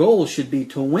our goal should be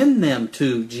to win them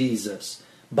to Jesus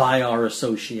by our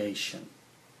association.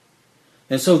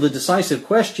 And so the decisive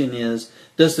question is,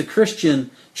 does the Christian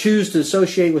choose to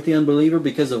associate with the unbeliever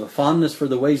because of a fondness for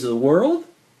the ways of the world?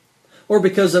 Or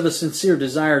because of a sincere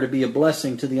desire to be a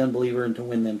blessing to the unbeliever and to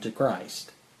win them to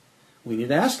Christ? We need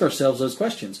to ask ourselves those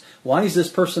questions. Why is this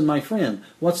person my friend?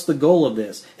 What's the goal of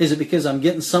this? Is it because I'm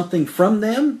getting something from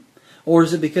them? Or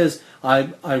is it because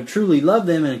I truly love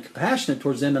them and am compassionate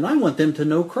towards them and I want them to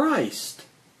know Christ?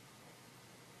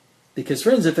 Because,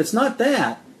 friends, if it's not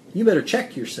that, you better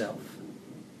check yourself.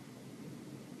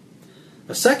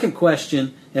 A second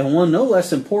question, and one no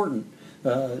less important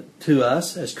to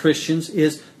us as Christians,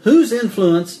 is whose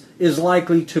influence is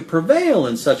likely to prevail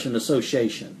in such an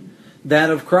association?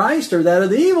 That of Christ or that of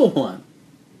the evil one?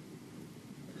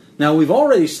 Now, we've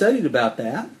already studied about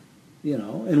that.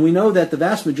 And we know that the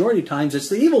vast majority of times it's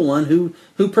the evil one who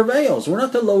prevails. We're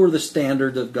not to lower the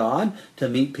standard of God to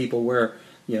meet people where,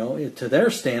 to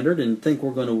their standard and think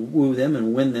we're going to woo them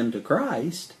and win them to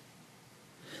Christ.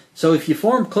 So if you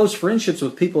form close friendships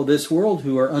with people of this world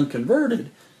who are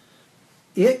unconverted,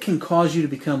 it can cause you to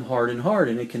become hard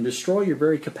and it can destroy your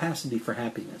very capacity for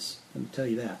happiness. Let me tell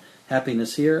you that.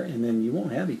 Happiness here, and then you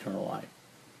won't have eternal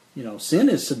life. Sin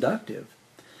is seductive.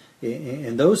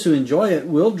 And those who enjoy it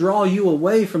will draw you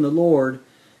away from the Lord,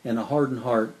 and a hardened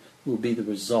heart will be the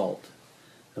result.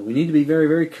 So we need to be very,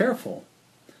 very careful.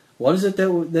 What is it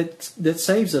that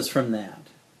saves us from that?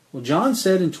 Well, John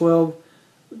said in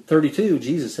 12:32,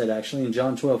 Jesus said actually in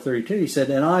John 12:32, he said,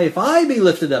 "And if I be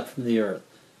lifted up from the earth,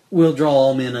 will draw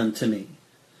all men unto me."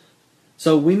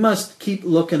 So we must keep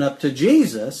looking up to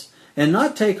Jesus and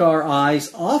not take our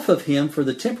eyes off of him for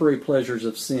the temporary pleasures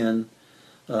of sin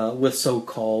with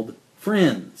so-called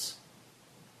friends.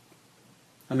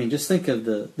 I mean, just think of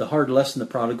the hard lesson the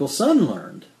prodigal son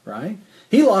learned, right?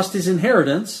 He lost his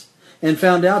inheritance and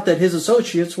found out that his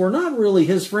associates were not really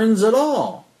his friends at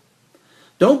all.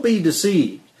 Don't be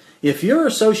deceived. If you're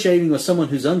associating with someone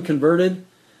who's unconverted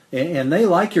and they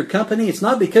like your company, it's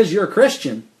not because you're a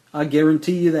Christian. I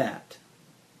guarantee you that.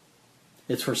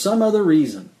 It's for some other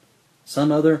reason, some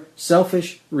other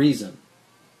selfish reason.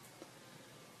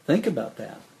 Think about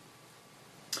that.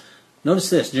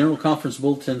 Notice this, General Conference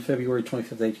Bulletin, February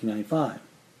 25th, 1895.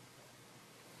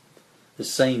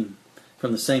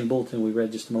 From the same bulletin we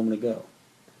read just a moment ago.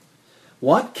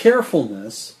 What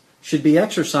carefulness should be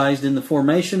exercised in the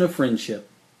formation of friendship?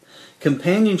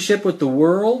 Companionship with the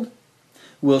world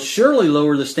will surely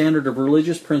lower the standard of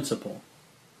religious principle.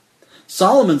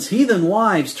 Solomon's heathen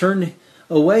wives turned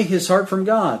away his heart from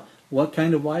God. What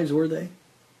kind of wives were they?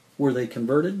 Were they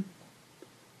converted?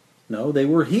 No, they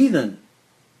were heathen.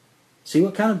 See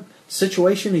what kind of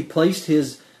situation he placed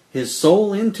his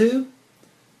soul into?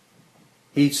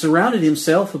 He surrounded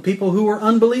himself with people who were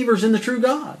unbelievers in the true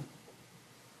God.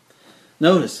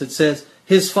 Notice it says,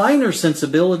 his finer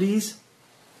sensibilities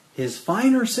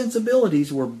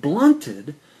were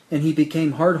blunted, and he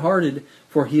became hard-hearted,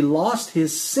 for he lost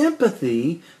his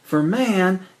sympathy for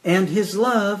man and his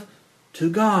love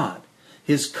to God.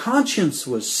 His conscience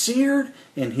was seared,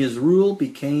 and his rule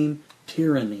became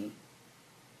tyranny.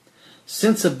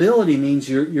 Sensibility means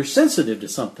you're sensitive to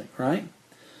something, right?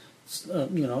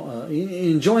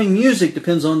 Enjoying music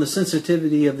depends on the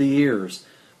sensitivity of the ears,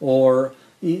 or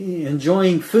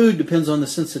enjoying food depends on the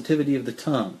sensitivity of the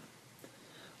tongue.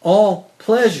 All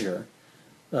pleasure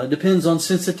depends on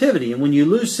sensitivity, and when you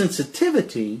lose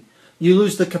sensitivity, you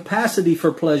lose the capacity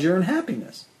for pleasure and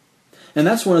happiness. And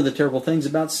that's one of the terrible things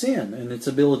about sin and its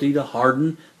ability to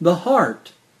harden the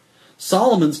heart.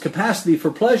 Solomon's capacity for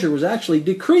pleasure was actually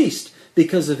decreased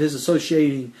because of his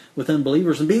associating with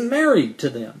unbelievers and being married to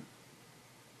them.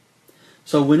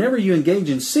 So whenever you engage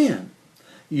in sin,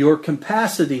 your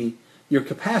capacity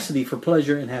for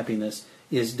pleasure and happiness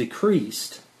is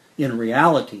decreased in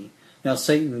reality. Now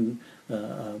Satan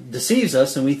deceives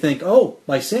us and we think,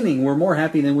 by sinning we're more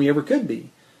happy than we ever could be.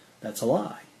 That's a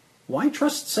lie. Why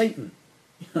trust Satan?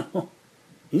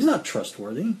 He's not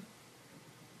trustworthy.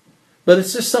 But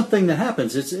it's just something that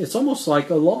happens. It's almost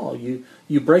like a law.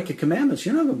 You break a commandment,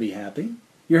 you're not going to be happy.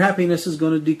 Your happiness is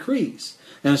going to decrease.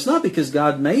 And it's not because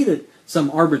God made it some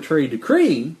arbitrary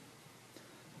decree.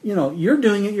 You're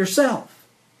doing it yourself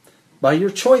by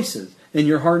your choices. And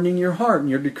you're hardening your heart and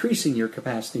you're decreasing your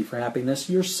capacity for happiness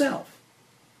yourself.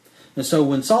 And so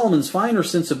when Solomon's finer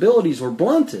sensibilities were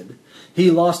blunted, he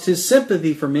lost his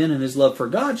sympathy for men and his love for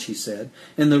God, she said.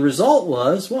 And the result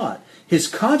was what? His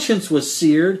conscience was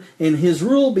seared and his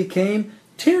rule became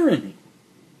tyranny.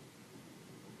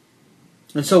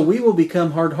 And so we will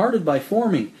become hard-hearted by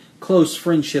forming close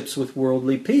friendships with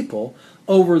worldly people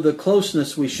over the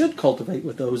closeness we should cultivate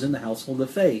with those in the household of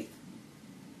faith.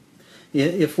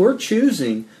 If we're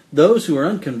choosing those who are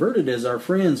unconverted as our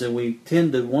friends and we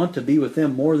tend to want to be with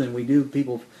them more than we do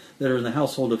people that are in the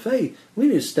household of faith, we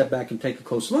need to step back and take a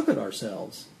close look at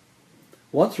ourselves.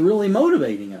 What's really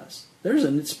motivating us? There's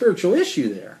a spiritual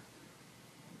issue there.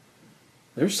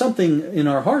 There's something in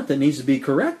our heart that needs to be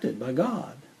corrected by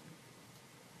God.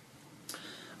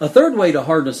 A third way to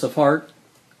hardness of heart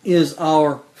is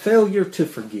our failure to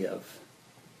forgive.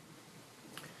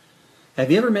 Have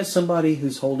you ever met somebody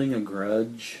who's holding a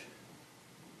grudge?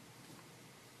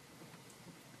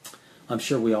 I'm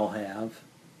sure we all have.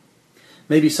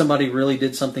 Maybe somebody really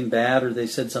did something bad or they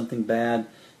said something bad,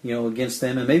 against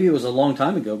them. And maybe it was a long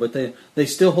time ago, but they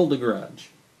still hold a grudge.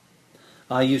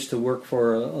 I used to work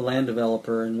for a land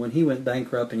developer, and when he went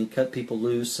bankrupt and he cut people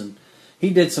loose, and he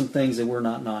did some things that were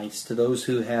not nice to those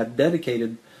who had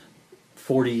dedicated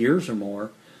 40 years or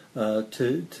more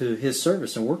to his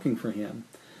service and working for him.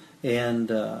 And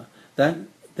that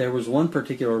there was one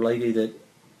particular lady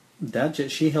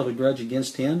that she held a grudge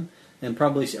against him, and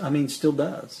probably, still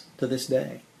does to this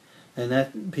day. And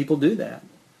that people do that.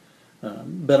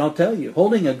 But I'll tell you,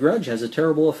 holding a grudge has a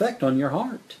terrible effect on your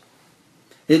heart.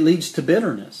 It leads to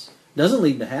bitterness. It doesn't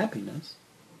lead to happiness.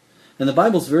 And the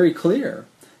Bible's very clear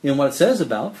in what it says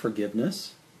about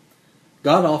forgiveness.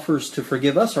 God offers to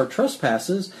forgive us our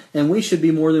trespasses, and we should be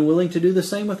more than willing to do the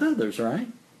same with others, right?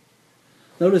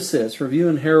 Notice this, Review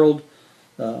and Herald,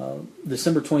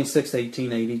 December 26,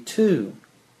 1882.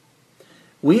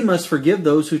 We must forgive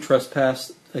those who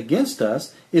trespass against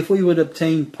us if we would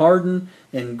obtain pardon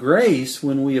and grace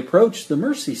when we approach the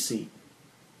mercy seat.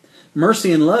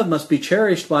 Mercy and love must be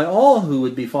cherished by all who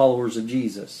would be followers of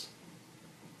Jesus.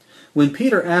 When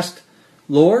Peter asked,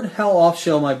 Lord, how oft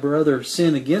shall my brother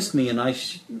sin against me and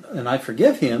I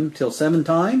forgive him till 7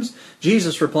 times?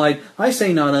 Jesus replied, I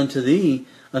say not unto thee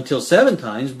until 7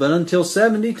 times, but until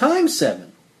 70 times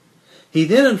 7. He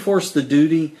then enforced the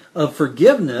duty of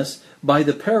forgiveness by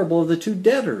the parable of the 2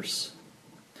 debtors.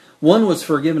 One was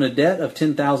forgiven a debt of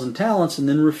 10,000 talents and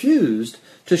then refused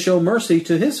to show mercy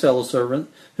to his fellow servant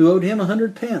who owed him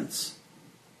 100 pence.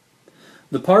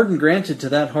 The pardon granted to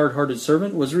that hard-hearted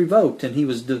servant was revoked, and he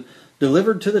was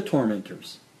delivered to the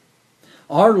tormentors.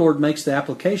 Our Lord makes the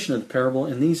application of the parable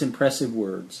in these impressive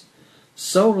words.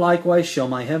 So likewise shall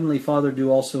my heavenly Father do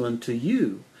also unto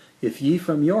you, if ye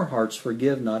from your hearts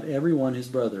forgive not every one his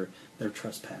brother their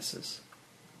trespasses.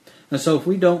 And so if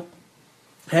we don't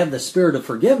have the spirit of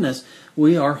forgiveness,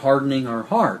 we are hardening our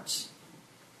hearts.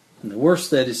 And the worse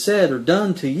that is said or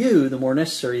done to you, the more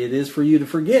necessary it is for you to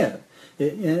forgive.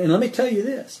 And let me tell you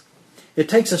this. It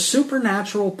takes a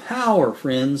supernatural power,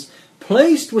 friends,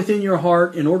 placed within your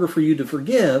heart in order for you to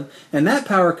forgive, and that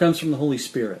power comes from the Holy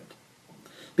Spirit.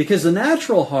 Because the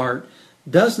natural heart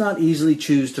does not easily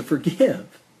choose to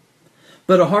forgive.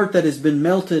 But a heart that has been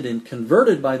melted and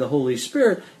converted by the Holy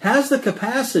Spirit has the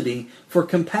capacity for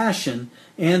compassion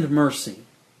and mercy.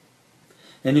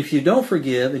 And if you don't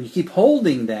forgive and you keep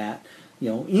holding that,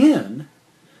 in,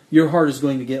 your heart is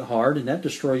going to get hard, and that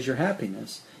destroys your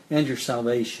happiness and your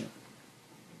salvation.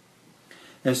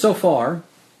 And so far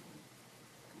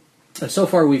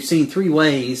we've seen three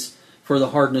ways for the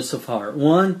hardness of heart.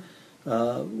 One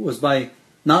was by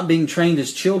not being trained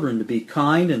as children to be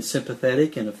kind and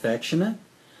sympathetic and affectionate.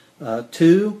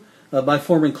 Two, by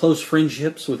forming close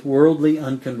friendships with worldly,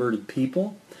 unconverted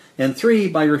people. And three,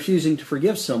 by refusing to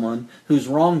forgive someone who's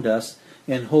wronged us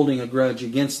and holding a grudge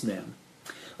against them.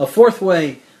 A fourth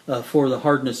way for the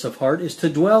hardness of heart is to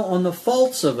dwell on the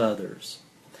faults of others.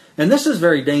 And this is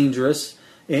very dangerous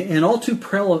and all too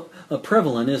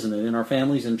prevalent, isn't it, in our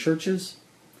families and churches?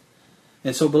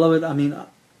 And so, beloved,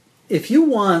 if you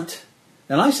want,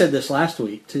 and I said this last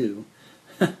week too,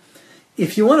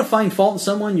 if you want to find fault in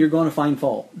someone, you're going to find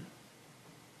fault.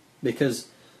 Because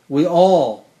we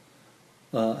all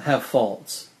have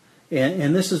faults.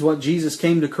 And this is what Jesus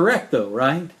came to correct, though,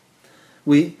 right?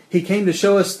 He came to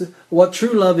show us what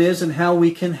true love is and how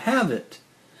we can have it.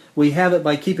 We have it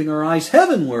by keeping our eyes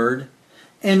heavenward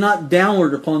and not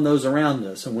downward upon those around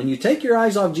us. And when you take your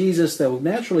eyes off Jesus, they will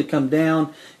naturally come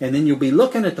down, and then you'll be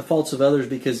looking at the faults of others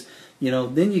because,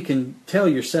 then you can tell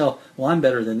yourself, well, I'm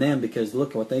better than them because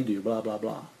look at what they do, blah, blah,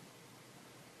 blah.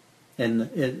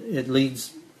 And it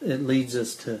leads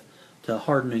us to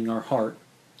hardening our heart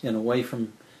and away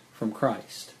from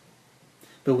Christ.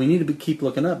 But we need to keep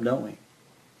looking up, don't we?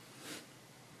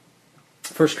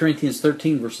 1 Corinthians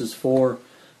 13, verses 4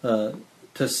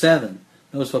 to 7.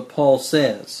 Notice what Paul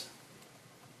says.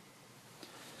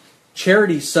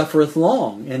 Charity suffereth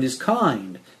long, and is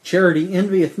kind. Charity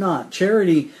envieth not.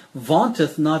 Charity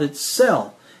vaunteth not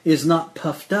itself, is not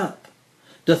puffed up,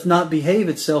 doth not behave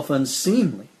itself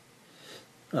unseemly,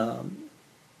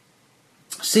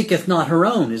 seeketh not her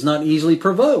own, is not easily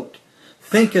provoked,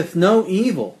 thinketh no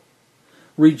evil,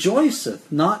 rejoiceth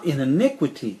not in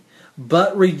iniquity,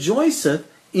 but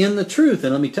rejoiceth in the truth.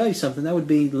 And let me tell you something, that would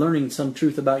be learning some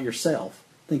truth about yourself.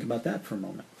 Think about that for a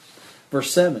moment.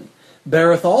 Verse 7,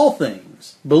 beareth all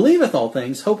things, believeth all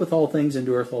things, hopeth all things,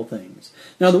 endureth all things.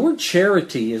 Now the word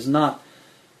charity is not,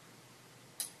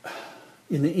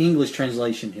 in the English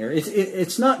translation here,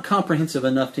 it's not comprehensive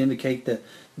enough to indicate the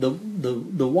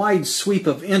wide sweep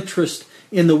of interest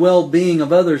in the well-being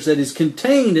of others that is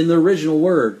contained in the original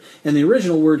word. And the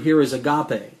original word here is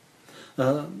agape.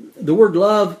 The word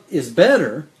love is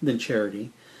better than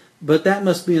charity, but that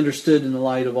must be understood in the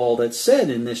light of all that's said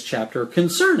in this chapter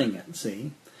concerning it,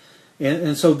 see?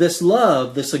 And so this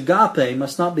love, this agape,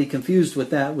 must not be confused with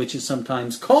that which is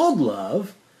sometimes called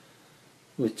love,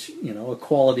 which, a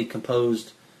quality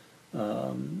composed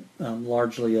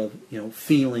largely of,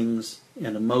 feelings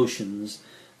and emotions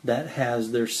that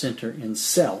has their center in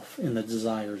self, in the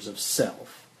desires of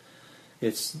self.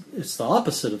 It's the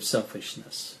opposite of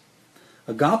selfishness.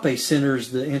 Agape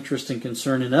centers the interest and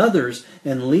concern in others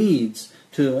and leads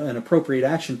to an appropriate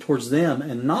action towards them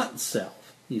and not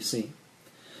self, you see.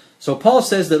 So Paul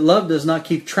says that love does not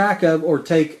keep track of or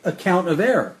take account of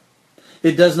error.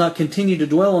 It does not continue to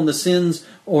dwell on the sins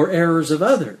or errors of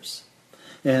others.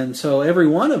 And so every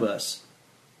one of us,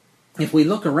 if we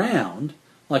look around,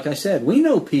 like I said, we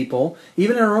know people,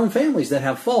 even in our own families, that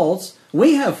have faults.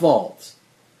 We have faults.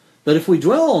 But if we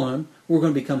dwell on them, we're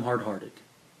going to become hard-hearted.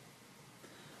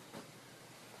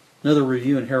 Another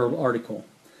Review and Herald article,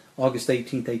 August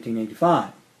 18th,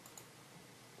 1885.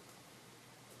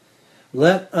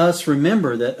 Let us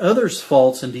remember that others'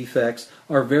 faults and defects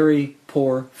are very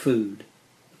poor food.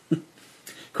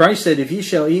 Christ said, if ye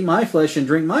shall eat my flesh and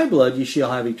drink my blood, ye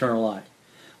shall have eternal life.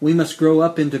 We must grow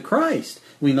up into Christ.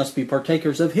 We must be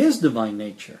partakers of His divine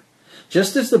nature.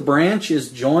 Just as the branch is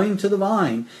joined to the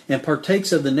vine and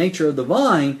partakes of the nature of the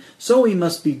vine, so we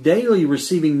must be daily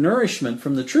receiving nourishment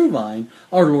from the true vine,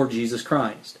 our Lord Jesus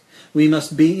Christ. We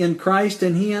must be in Christ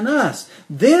and He in us.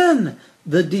 Then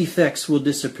the defects will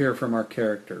disappear from our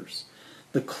characters.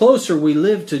 The closer we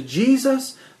live to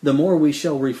Jesus, the more we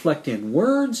shall reflect in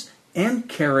words and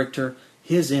character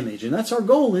His image. And that's our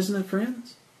goal, isn't it,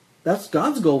 friends? That's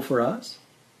God's goal for us.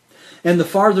 And the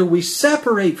farther we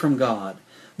separate from God,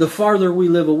 the farther we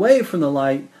live away from the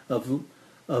light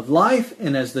of life,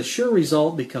 and as the sure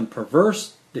result, become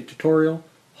perverse, dictatorial,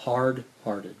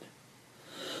 hard-hearted.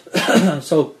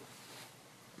 So,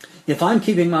 if I'm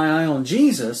keeping my eye on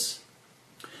Jesus,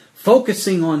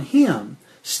 focusing on Him,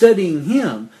 studying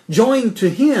Him, joining to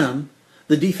Him,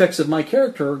 the defects of my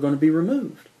character are going to be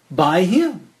removed by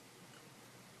Him.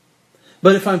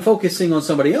 But if I'm focusing on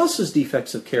somebody else's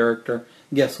defects of character,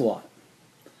 guess what?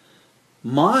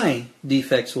 My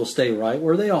defects will stay right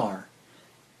where they are.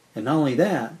 And not only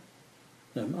that,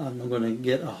 I'm going to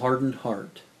get a hardened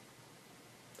heart.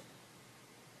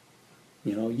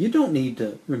 You know, you don't need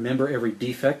to remember every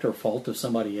defect or fault of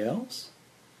somebody else.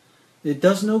 It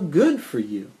does no good for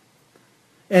you.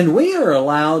 And we are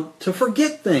allowed to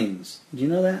forget things. Do you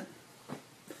know that?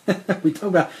 We talk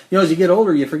about, as you get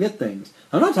older, you forget things.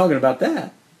 I'm not talking about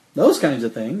that. Those kinds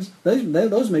of things.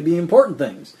 Those may be important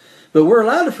things. But we're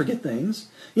allowed to forget things.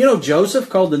 Joseph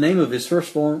called the name of his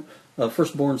firstborn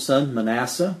son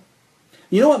Manasseh.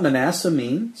 You know what Manasseh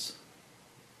means?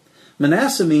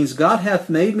 Manasseh means, God hath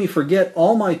made me forget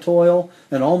all my toil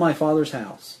and all my father's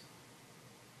house.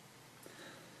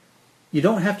 You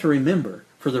don't have to remember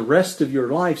for the rest of your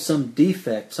life some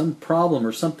defect, some problem,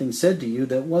 or something said to you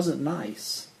that wasn't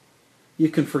nice. You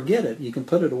can forget it. You can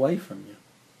put it away from you.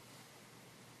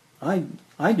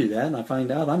 I do that, and I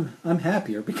find out I'm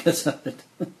happier because of it.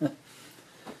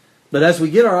 But as we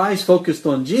get our eyes focused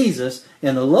on Jesus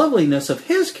and the loveliness of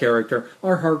His character,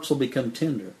 our hearts will become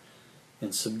tender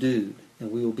and subdued,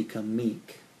 and we will become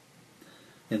meek.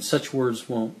 And such words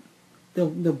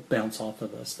they'll bounce off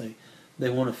of us. They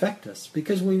won't affect us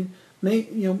because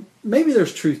maybe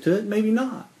there's truth to it, maybe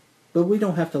not. But we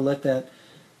don't have to let that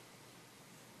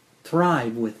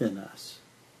thrive within us.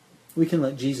 We can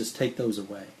let Jesus take those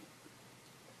away.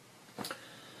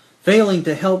 Failing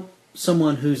to help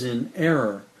someone who's in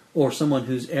error or someone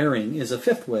who's erring is a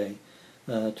fifth way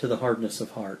to the hardness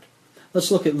of heart.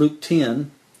 Let's look at Luke 10,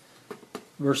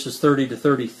 verses 30 to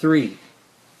 33.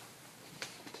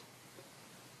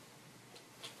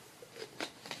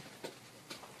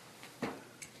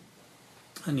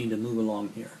 I need to move along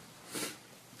here.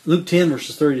 Luke 10,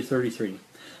 verses 30 to 33.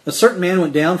 A certain man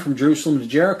went down from Jerusalem to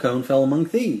Jericho and fell among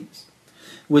thieves,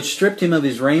 which stripped him of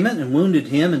his raiment and wounded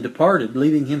him and departed,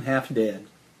 leaving him half dead.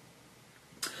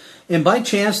 And by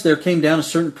chance there came down a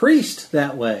certain priest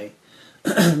that way.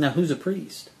 Now, who's a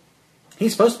priest?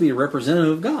 He's supposed to be a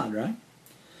representative of God, right?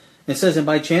 It says, and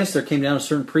by chance there came down a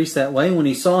certain priest that way, and when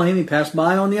he saw him, he passed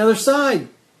by on the other side.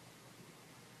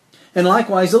 And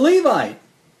likewise a Levite,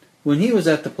 when he was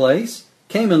at the place,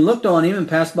 came and looked on him and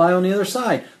passed by on the other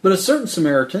side. But a certain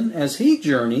Samaritan, as he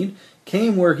journeyed,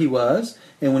 came where he was,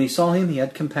 and when he saw him, he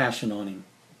had compassion on him.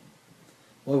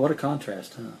 Boy, what a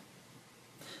contrast, huh?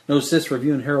 Notice this,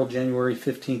 Review and Herald, January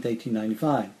 15th,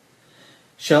 1895.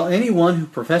 Shall anyone who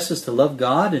professes to love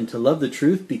God and to love the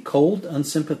truth be cold,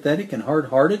 unsympathetic, and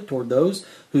hard-hearted toward those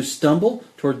who stumble,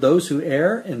 toward those who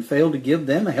err, and fail to give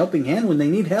them a helping hand when they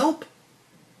need help?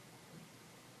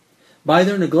 By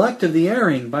their neglect of the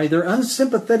erring, by their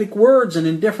unsympathetic words and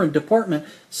indifferent deportment,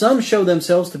 some show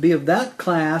themselves to be of that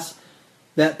class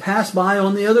that pass by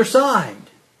on the other side.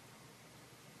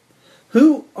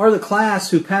 Who are the class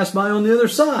who pass by on the other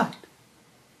side?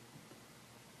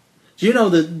 Do you know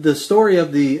that the story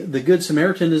of the Good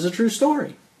Samaritan is a true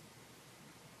story?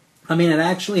 I mean, it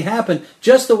actually happened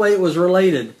just the way it was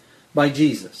related by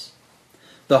Jesus.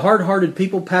 The hard-hearted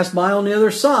people passed by on the other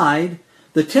side.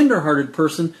 The tender-hearted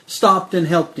person stopped and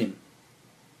helped him.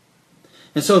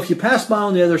 And so if you pass by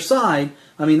on the other side,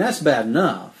 I mean, that's bad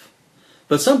enough.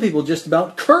 But some people just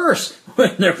about curse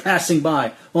when they're passing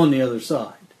by on the other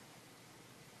side.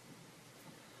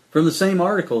 From the same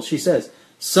article, she says,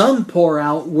 some pour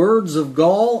out words of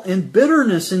gall and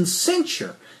bitterness and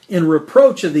censure in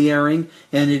reproach of the erring,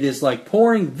 and it is like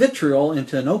pouring vitriol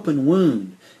into an open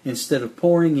wound instead of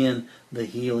pouring in the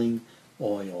healing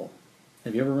oil.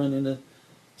 Have you ever run into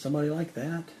somebody like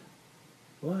that?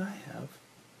 Well, I have.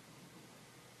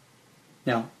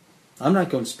 Now, I'm not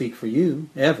going to speak for you,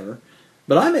 ever,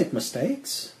 but I make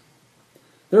mistakes.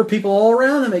 There are people all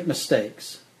around that make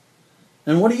mistakes.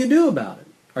 And what do you do about it?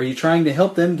 Are you trying to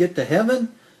help them get to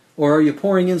heaven? Or are you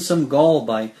pouring in some gall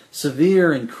by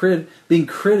severe and being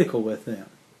critical with them?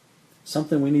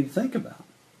 Something we need to think about.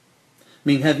 I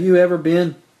mean, have you ever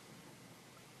been...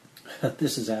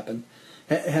 this has happened.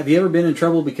 Have you ever been in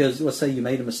trouble because, let's say, you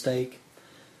made a mistake?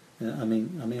 I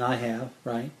mean, I have,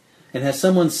 right? And has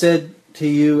someone said to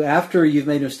you after you've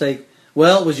made a mistake,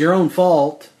 well, it was your own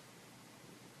fault?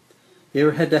 You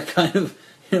ever had that kind of,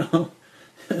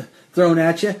 thrown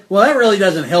at you? Well, that really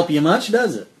doesn't help you much,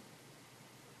 does it?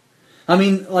 I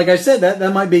mean, like I said,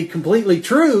 that might be completely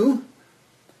true.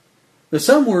 But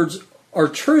some words are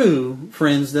true,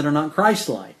 friends, that are not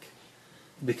Christ-like.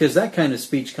 Because that kind of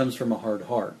speech comes from a hard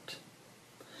heart.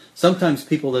 Sometimes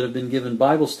people that have been given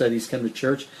Bible studies come to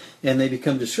church and they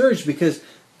become discouraged because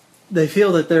they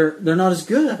feel that they're not as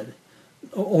good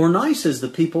or nice as the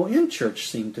people in church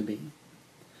seem to be.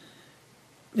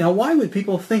 Now, why would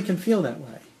people think and feel that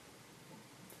way?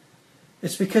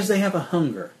 It's because they have a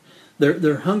hunger.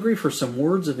 They're hungry for some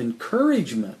words of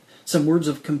encouragement, some words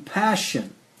of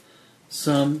compassion,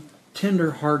 some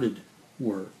tender-hearted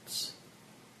words.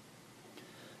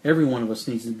 Every one of us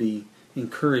needs to be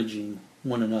encouraging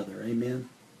one another. Amen.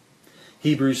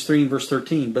 Hebrews 3 and verse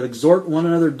 13. But exhort one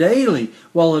another daily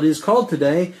while it is called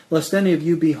today, lest any of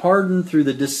you be hardened through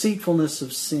the deceitfulness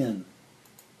of sin.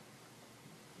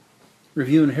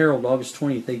 Review and Herald, August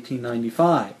 20th,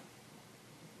 1895.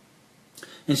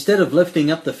 Instead of lifting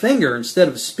up the finger, instead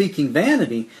of speaking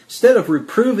vanity, instead of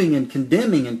reproving and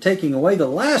condemning and taking away the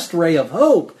last ray of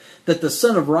hope that the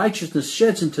Son of Righteousness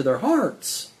sheds into their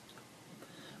hearts,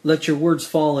 let your words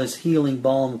fall as healing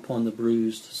balm upon the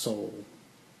bruised soul.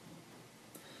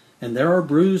 And there are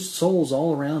bruised souls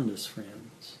all around us,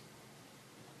 friends.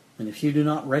 And if you do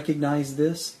not recognize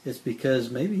this, it's because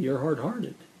maybe you're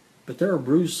hard-hearted. But there are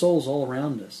bruised souls all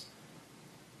around us.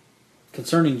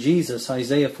 Concerning Jesus,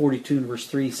 Isaiah 42 and verse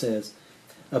 3 says,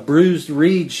 a bruised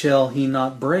reed shall he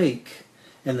not break,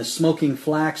 and the smoking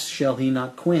flax shall he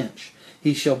not quench.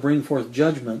 He shall bring forth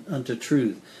judgment unto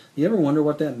truth. You ever wonder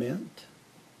what that meant?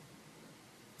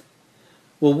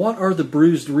 Well, what are the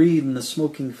bruised reed and the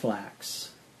smoking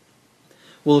flax?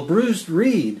 Well, a bruised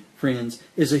reed, friends,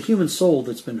 is a human soul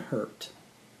that's been hurt.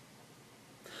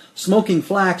 Smoking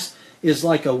flax is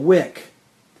like a wick,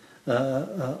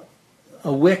 a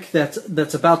wick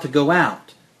that's about to go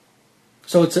out.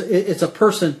 So it's a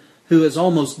person who has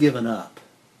almost given up.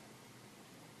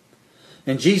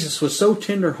 And Jesus was so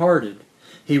tender-hearted,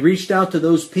 he reached out to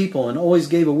those people and always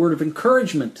gave a word of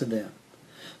encouragement to them.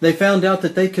 They found out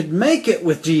that they could make it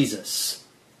with Jesus.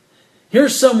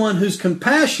 Here's someone who's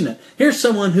compassionate. Here's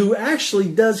someone who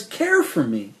actually does care for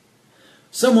me.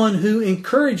 Someone who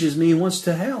encourages me and wants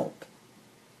to help.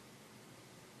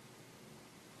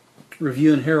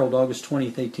 Review and Herald, August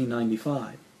 20th,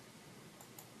 1895.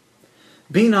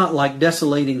 Be not like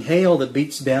desolating hail that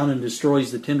beats down and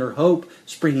destroys the tender hope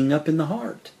springing up in the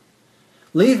heart.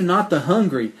 Leave not the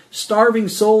hungry, starving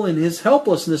soul in his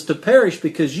helplessness to perish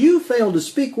because you fail to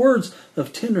speak words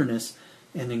of tenderness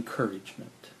and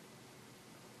encouragement.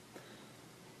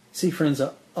 See, friends,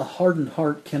 a hardened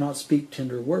heart cannot speak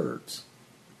tender words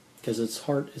because its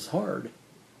heart is hard.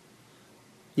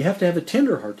 You have to have a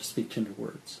tender heart to speak tender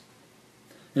words.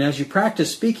 And as you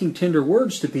practice speaking tender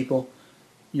words to people,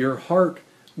 your heart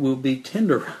will be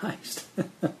tenderized.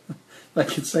 If I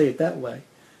can say it that way.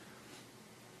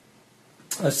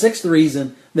 A sixth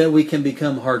reason that we can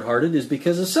become hard-hearted is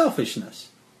because of selfishness.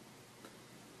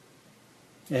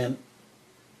 And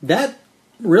that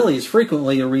really is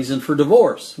frequently a reason for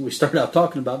divorce. We start out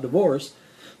talking about divorce.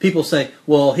 People say,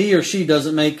 well, he or she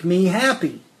doesn't make me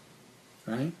happy.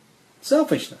 Right?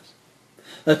 Selfishness.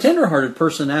 A tender-hearted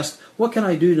person asks, what can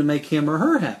I do to make him or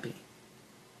her happy?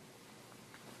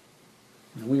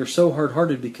 And we are so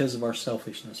hard-hearted because of our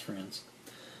selfishness, friends.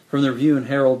 From the Review and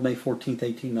Herald, May 14th,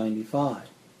 1895.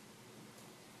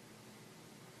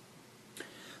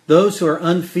 Those who are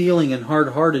unfeeling and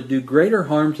hard-hearted do greater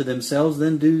harm to themselves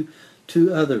than they do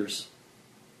to others.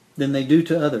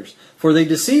 For they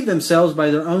deceive themselves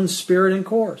by their own spirit and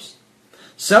course.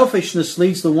 Selfishness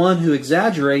leads the one who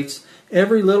exaggerates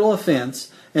every little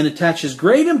offense and attaches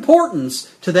great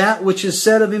importance to that which is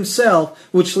said of himself,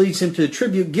 which leads him to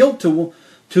attribute guilt to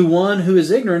one who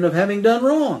is ignorant of having done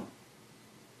wrong.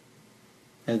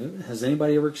 Has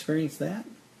anybody ever experienced that?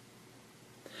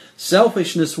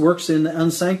 Selfishness works in the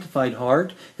unsanctified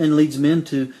heart and leads men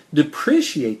to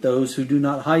depreciate those who do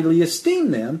not highly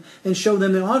esteem them and show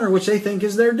them the honor which they think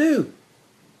is their due.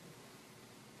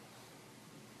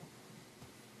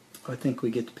 I think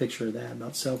we get the picture of that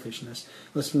about selfishness.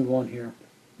 Let's move on here.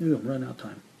 Ooh, I'm running out of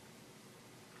time.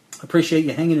 I appreciate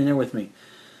you hanging in there with me.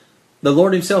 The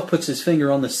Lord himself puts his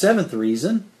finger on the seventh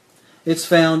reason. It's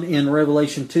found in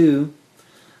Revelation 2,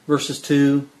 verses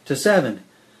 2 to 7.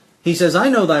 He says, I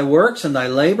know thy works, and thy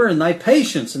labor, and thy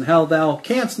patience, and how thou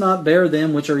canst not bear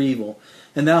them which are evil.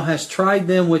 And thou hast tried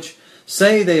them which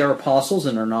say they are apostles,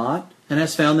 and are not, and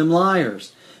hast found them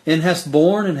liars. And hast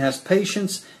borne, and hast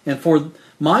patience, and for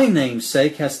my name's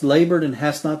sake hast labored, and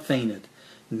hast not fainted.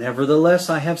 Nevertheless,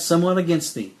 I have somewhat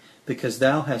against thee, because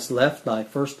thou hast left thy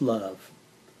first love.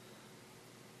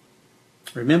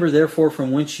 Remember therefore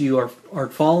from whence you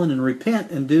art fallen, and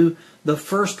repent, and do the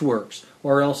first works,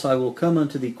 or else I will come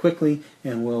unto thee quickly,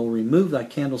 and will remove thy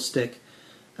candlestick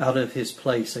out of his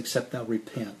place, except thou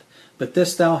repent. But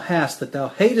this thou hast, that thou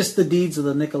hatest the deeds of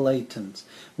the Nicolaitans,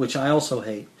 which I also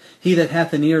hate. He that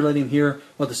hath an ear, let him hear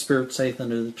what the Spirit saith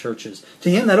unto the churches.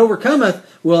 To him that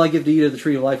overcometh will I give to eat of the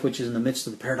tree of life, which is in the midst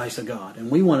of the paradise of God.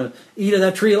 And we want to eat of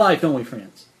that tree of life, don't we,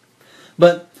 friends?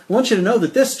 But I want you to know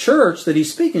that this church that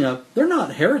he's speaking of, they're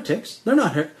not heretics. They're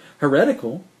not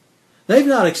heretical. They've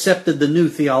not accepted the new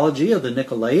theology of the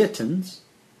Nicolaitans.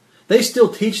 They still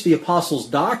teach the apostles'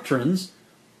 doctrines,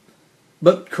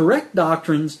 but correct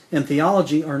doctrines and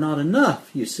theology are not enough,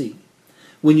 you see.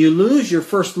 When you lose your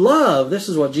first love, this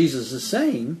is what Jesus is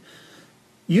saying,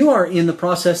 you are in the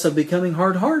process of becoming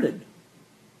hard-hearted.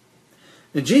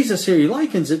 And Jesus here, he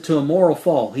likens it to a moral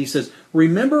fall. He says,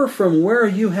 remember from where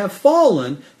you have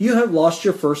fallen, you have lost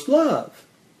your first love.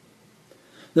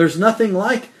 There's nothing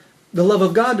like the love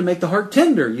of God to make the heart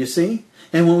tender, you see.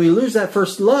 And when we lose that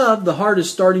first love, the heart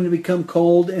is starting to become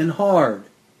cold and hard.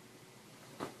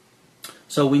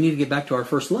 So we need to get back to our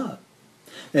first love.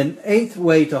 An eighth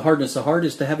way to hardness of heart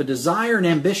is to have a desire and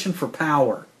ambition for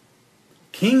power.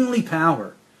 Kingly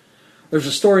power. There's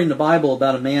a story in the Bible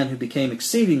about a man who became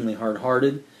exceedingly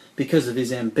hard-hearted because of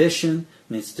his ambition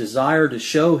and his desire to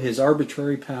show his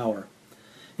arbitrary power.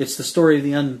 It's the story of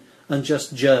the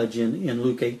unjust judge in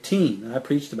Luke 18. I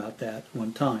preached about that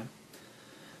one time.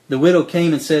 The widow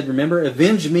came and said, remember,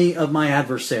 avenge me of my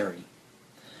adversary.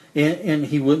 And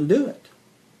he wouldn't do it.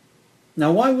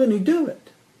 Now, why wouldn't he do it?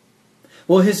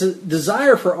 Well, his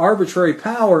desire for arbitrary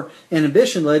power and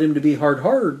ambition led him to be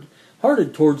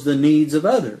hard-hearted towards the needs of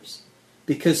others,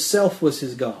 because self was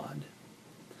his God.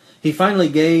 He finally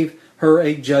gave her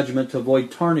a judgment to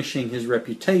avoid tarnishing his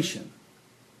reputation.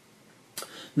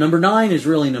 Number 9 is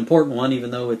really an important one,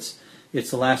 even though it's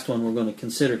the last one we're going to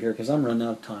consider here, because I'm running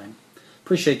out of time.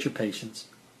 Appreciate your patience.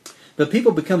 But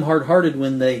people become hard-hearted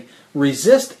when they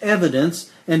resist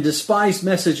evidence and despise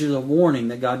messages of warning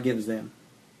that God gives them.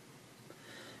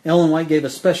 Ellen White gave a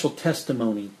special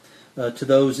testimony to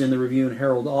those in the Review and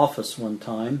Herald office one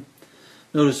time.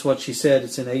 Notice what she said.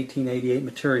 It's in 1888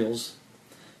 Materials,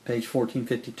 page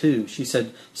 1452. She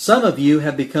said, some of you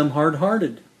have become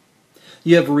hard-hearted.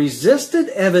 You have resisted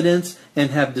evidence and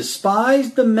have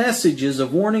despised the messages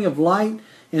of warning of light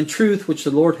and truth which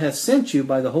the Lord hath sent you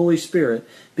by the Holy Spirit,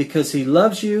 because He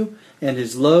loves you and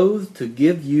is loath to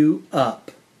give you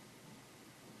up.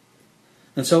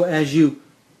 And so as you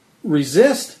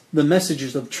resist the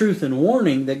messages of truth and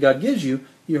warning that God gives you,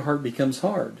 your heart becomes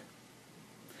hard.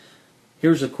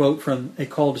 Here's a quote from A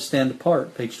Call to Stand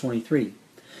Apart, page 23.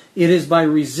 It is by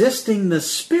resisting the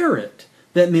Spirit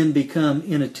that men become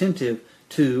inattentive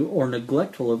to or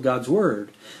neglectful of God's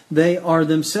Word. They are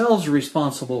themselves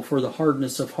responsible for the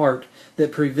hardness of heart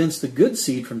that prevents the good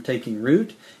seed from taking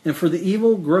root, and for the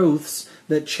evil growths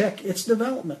that check its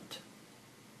development.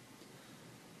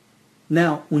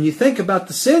 Now, when you think about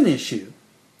the sin issue,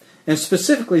 and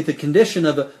specifically the condition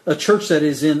of a church that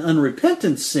is in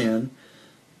unrepentant sin,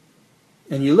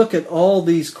 and you look at all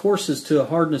these courses to a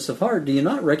hardness of heart, do you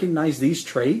not recognize these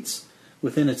traits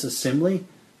within its assembly?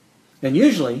 And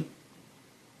usually,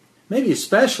 maybe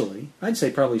especially, I'd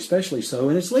say probably especially so,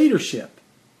 in its leadership.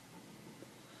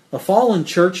 A fallen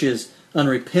church is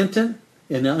unrepentant.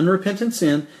 In unrepentant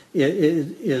sin,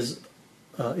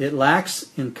 it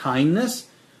lacks in kindness,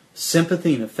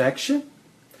 sympathy, and affection.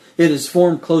 It has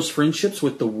formed close friendships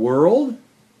with the world.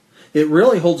 It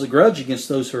really holds a grudge against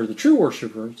those who are the true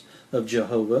worshipers of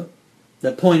Jehovah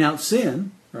that point out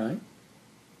sin, right?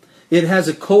 It has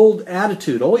a cold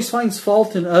attitude, always finds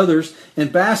fault in others,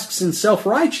 and basks in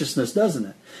self-righteousness, doesn't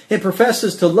it? It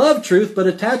professes to love truth, but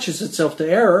attaches itself to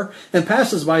error, and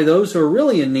passes by those who are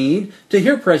really in need to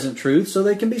hear present truth so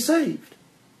they can be saved.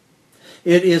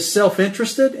 It is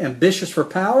self-interested, ambitious for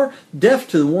power, deaf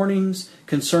to the warnings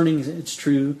concerning its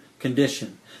true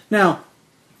condition. Now,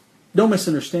 don't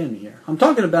misunderstand me here. I'm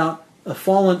talking about a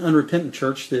fallen, unrepentant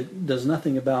church that does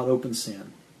nothing about open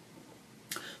sin.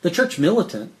 The church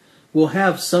militant will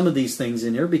have some of these things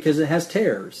in here because it has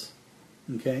tares.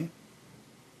 Okay?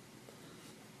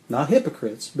 Not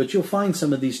hypocrites, but you'll find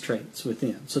some of these traits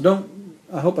within. So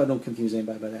I hope I don't confuse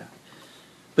anybody by that.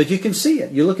 But you can see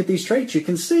it. You look at these traits, you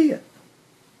can see it.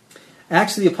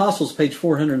 Acts of the Apostles, page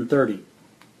 430.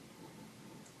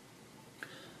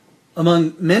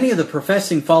 Among many of the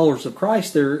professing followers of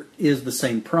Christ, there is the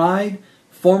same pride,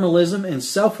 formalism, and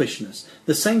selfishness,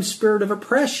 the same spirit of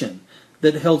oppression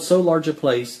that held so large a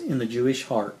place in the Jewish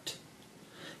heart.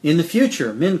 In the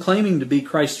future, men claiming to be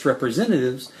Christ's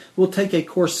representatives will take a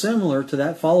course similar to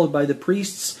that followed by the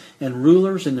priests and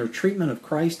rulers in their treatment of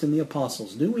Christ and the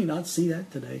apostles. Do we not see that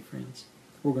today, friends?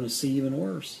 We're going to see even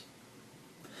worse.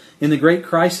 In the great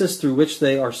crisis through which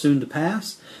they are soon to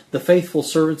pass, the faithful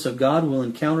servants of God will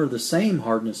encounter the same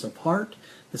hardness of heart,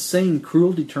 the same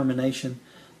cruel determination,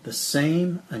 the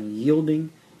same unyielding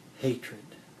hatred.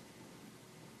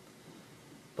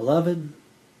 Beloved,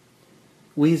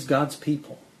 we as God's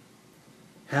people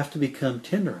have to become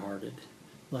tender-hearted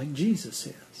like Jesus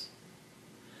is.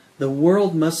 The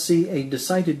world must see a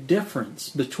decided difference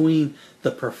between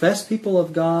the professed people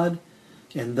of God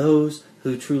and those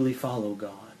who truly follow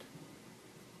God,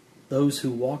 those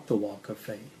who walk the walk of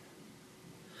faith.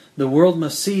 The world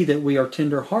must see that we are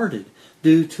tender-hearted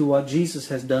due to what Jesus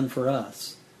has done for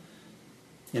us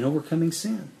in overcoming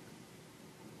sin.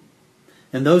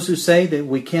 And those who say that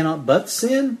we cannot but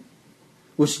sin,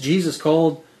 which Jesus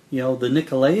called, the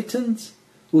Nicolaitans,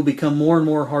 will become more and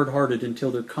more hard-hearted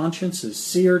until their conscience is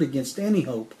seared against any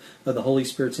hope of the Holy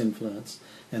Spirit's influence,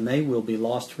 and they will be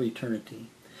lost for eternity.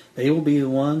 They will be the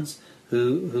ones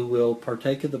who will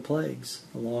partake of the plagues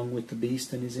along with the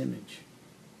beast and his image.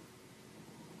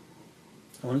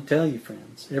 I want to tell you,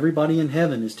 friends, everybody in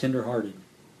heaven is tender-hearted,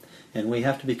 and we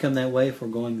have to become that way if we're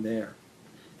going there.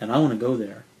 And I want to go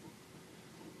there.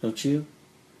 Don't you?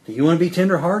 Do you want to be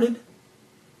tender-hearted?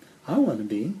 I want to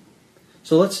be.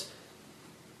 So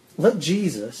let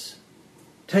Jesus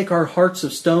take our hearts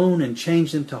of stone and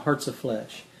change them to hearts of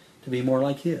flesh to be more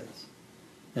like His.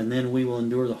 And then we will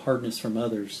endure the hardness from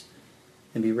others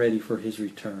and be ready for His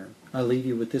return. I leave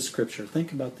you with this scripture.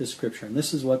 Think about this scripture. And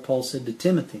this is what Paul said to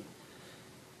Timothy.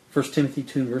 1 Timothy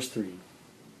 2, verse 3.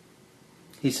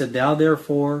 He said, "Thou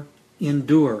therefore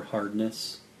endure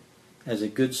hardness as a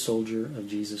good soldier of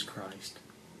Jesus Christ."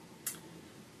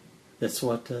 That's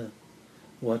what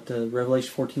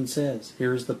Revelation 14 says.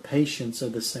 Here is the patience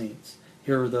of the saints.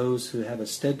 Here are those who have a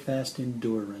steadfast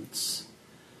endurance.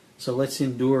 So let's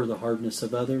endure the hardness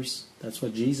of others. That's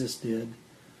what Jesus did.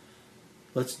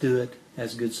 Let's do it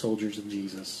as good soldiers of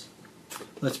Jesus.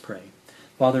 Let's pray.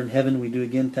 Father in heaven, we do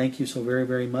again thank you so very,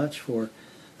 very much for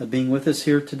being with us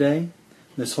here today,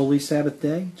 this holy Sabbath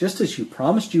day, just as you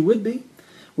promised you would be.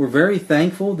 We're very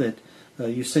thankful that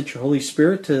you sent your Holy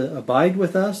Spirit to abide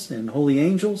with us and holy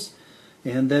angels,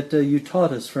 and that you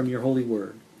taught us from your holy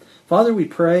word. Father, we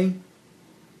pray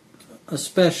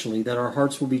especially that our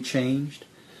hearts will be changed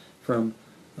from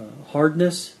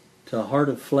hardness to a heart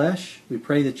of flesh. We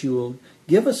pray that you will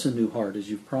give us a new heart as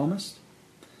you've promised.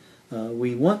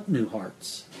 We want new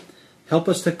hearts. Help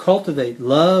us to cultivate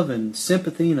love and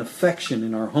sympathy and affection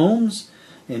in our homes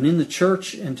and in the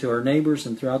church and to our neighbors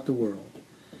and throughout the world.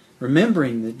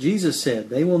 Remembering that Jesus said,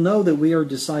 they will know that we are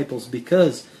disciples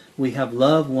because we have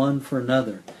love one for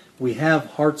another. We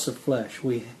have hearts of flesh.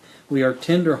 We are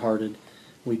tender-hearted.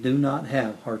 We do not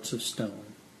have hearts of stone.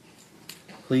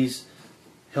 Please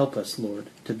help us, Lord,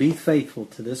 to be faithful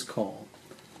to this call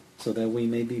so that we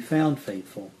may be found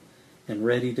faithful and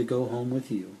ready to go home with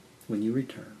you when you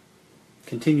return.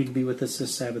 Continue to be with us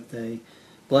this Sabbath day.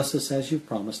 Bless us as you've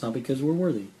promised, not because we're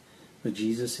worthy, but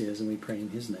Jesus is, and we pray in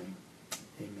His name.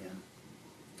 Amen.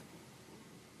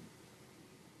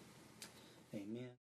 Amen.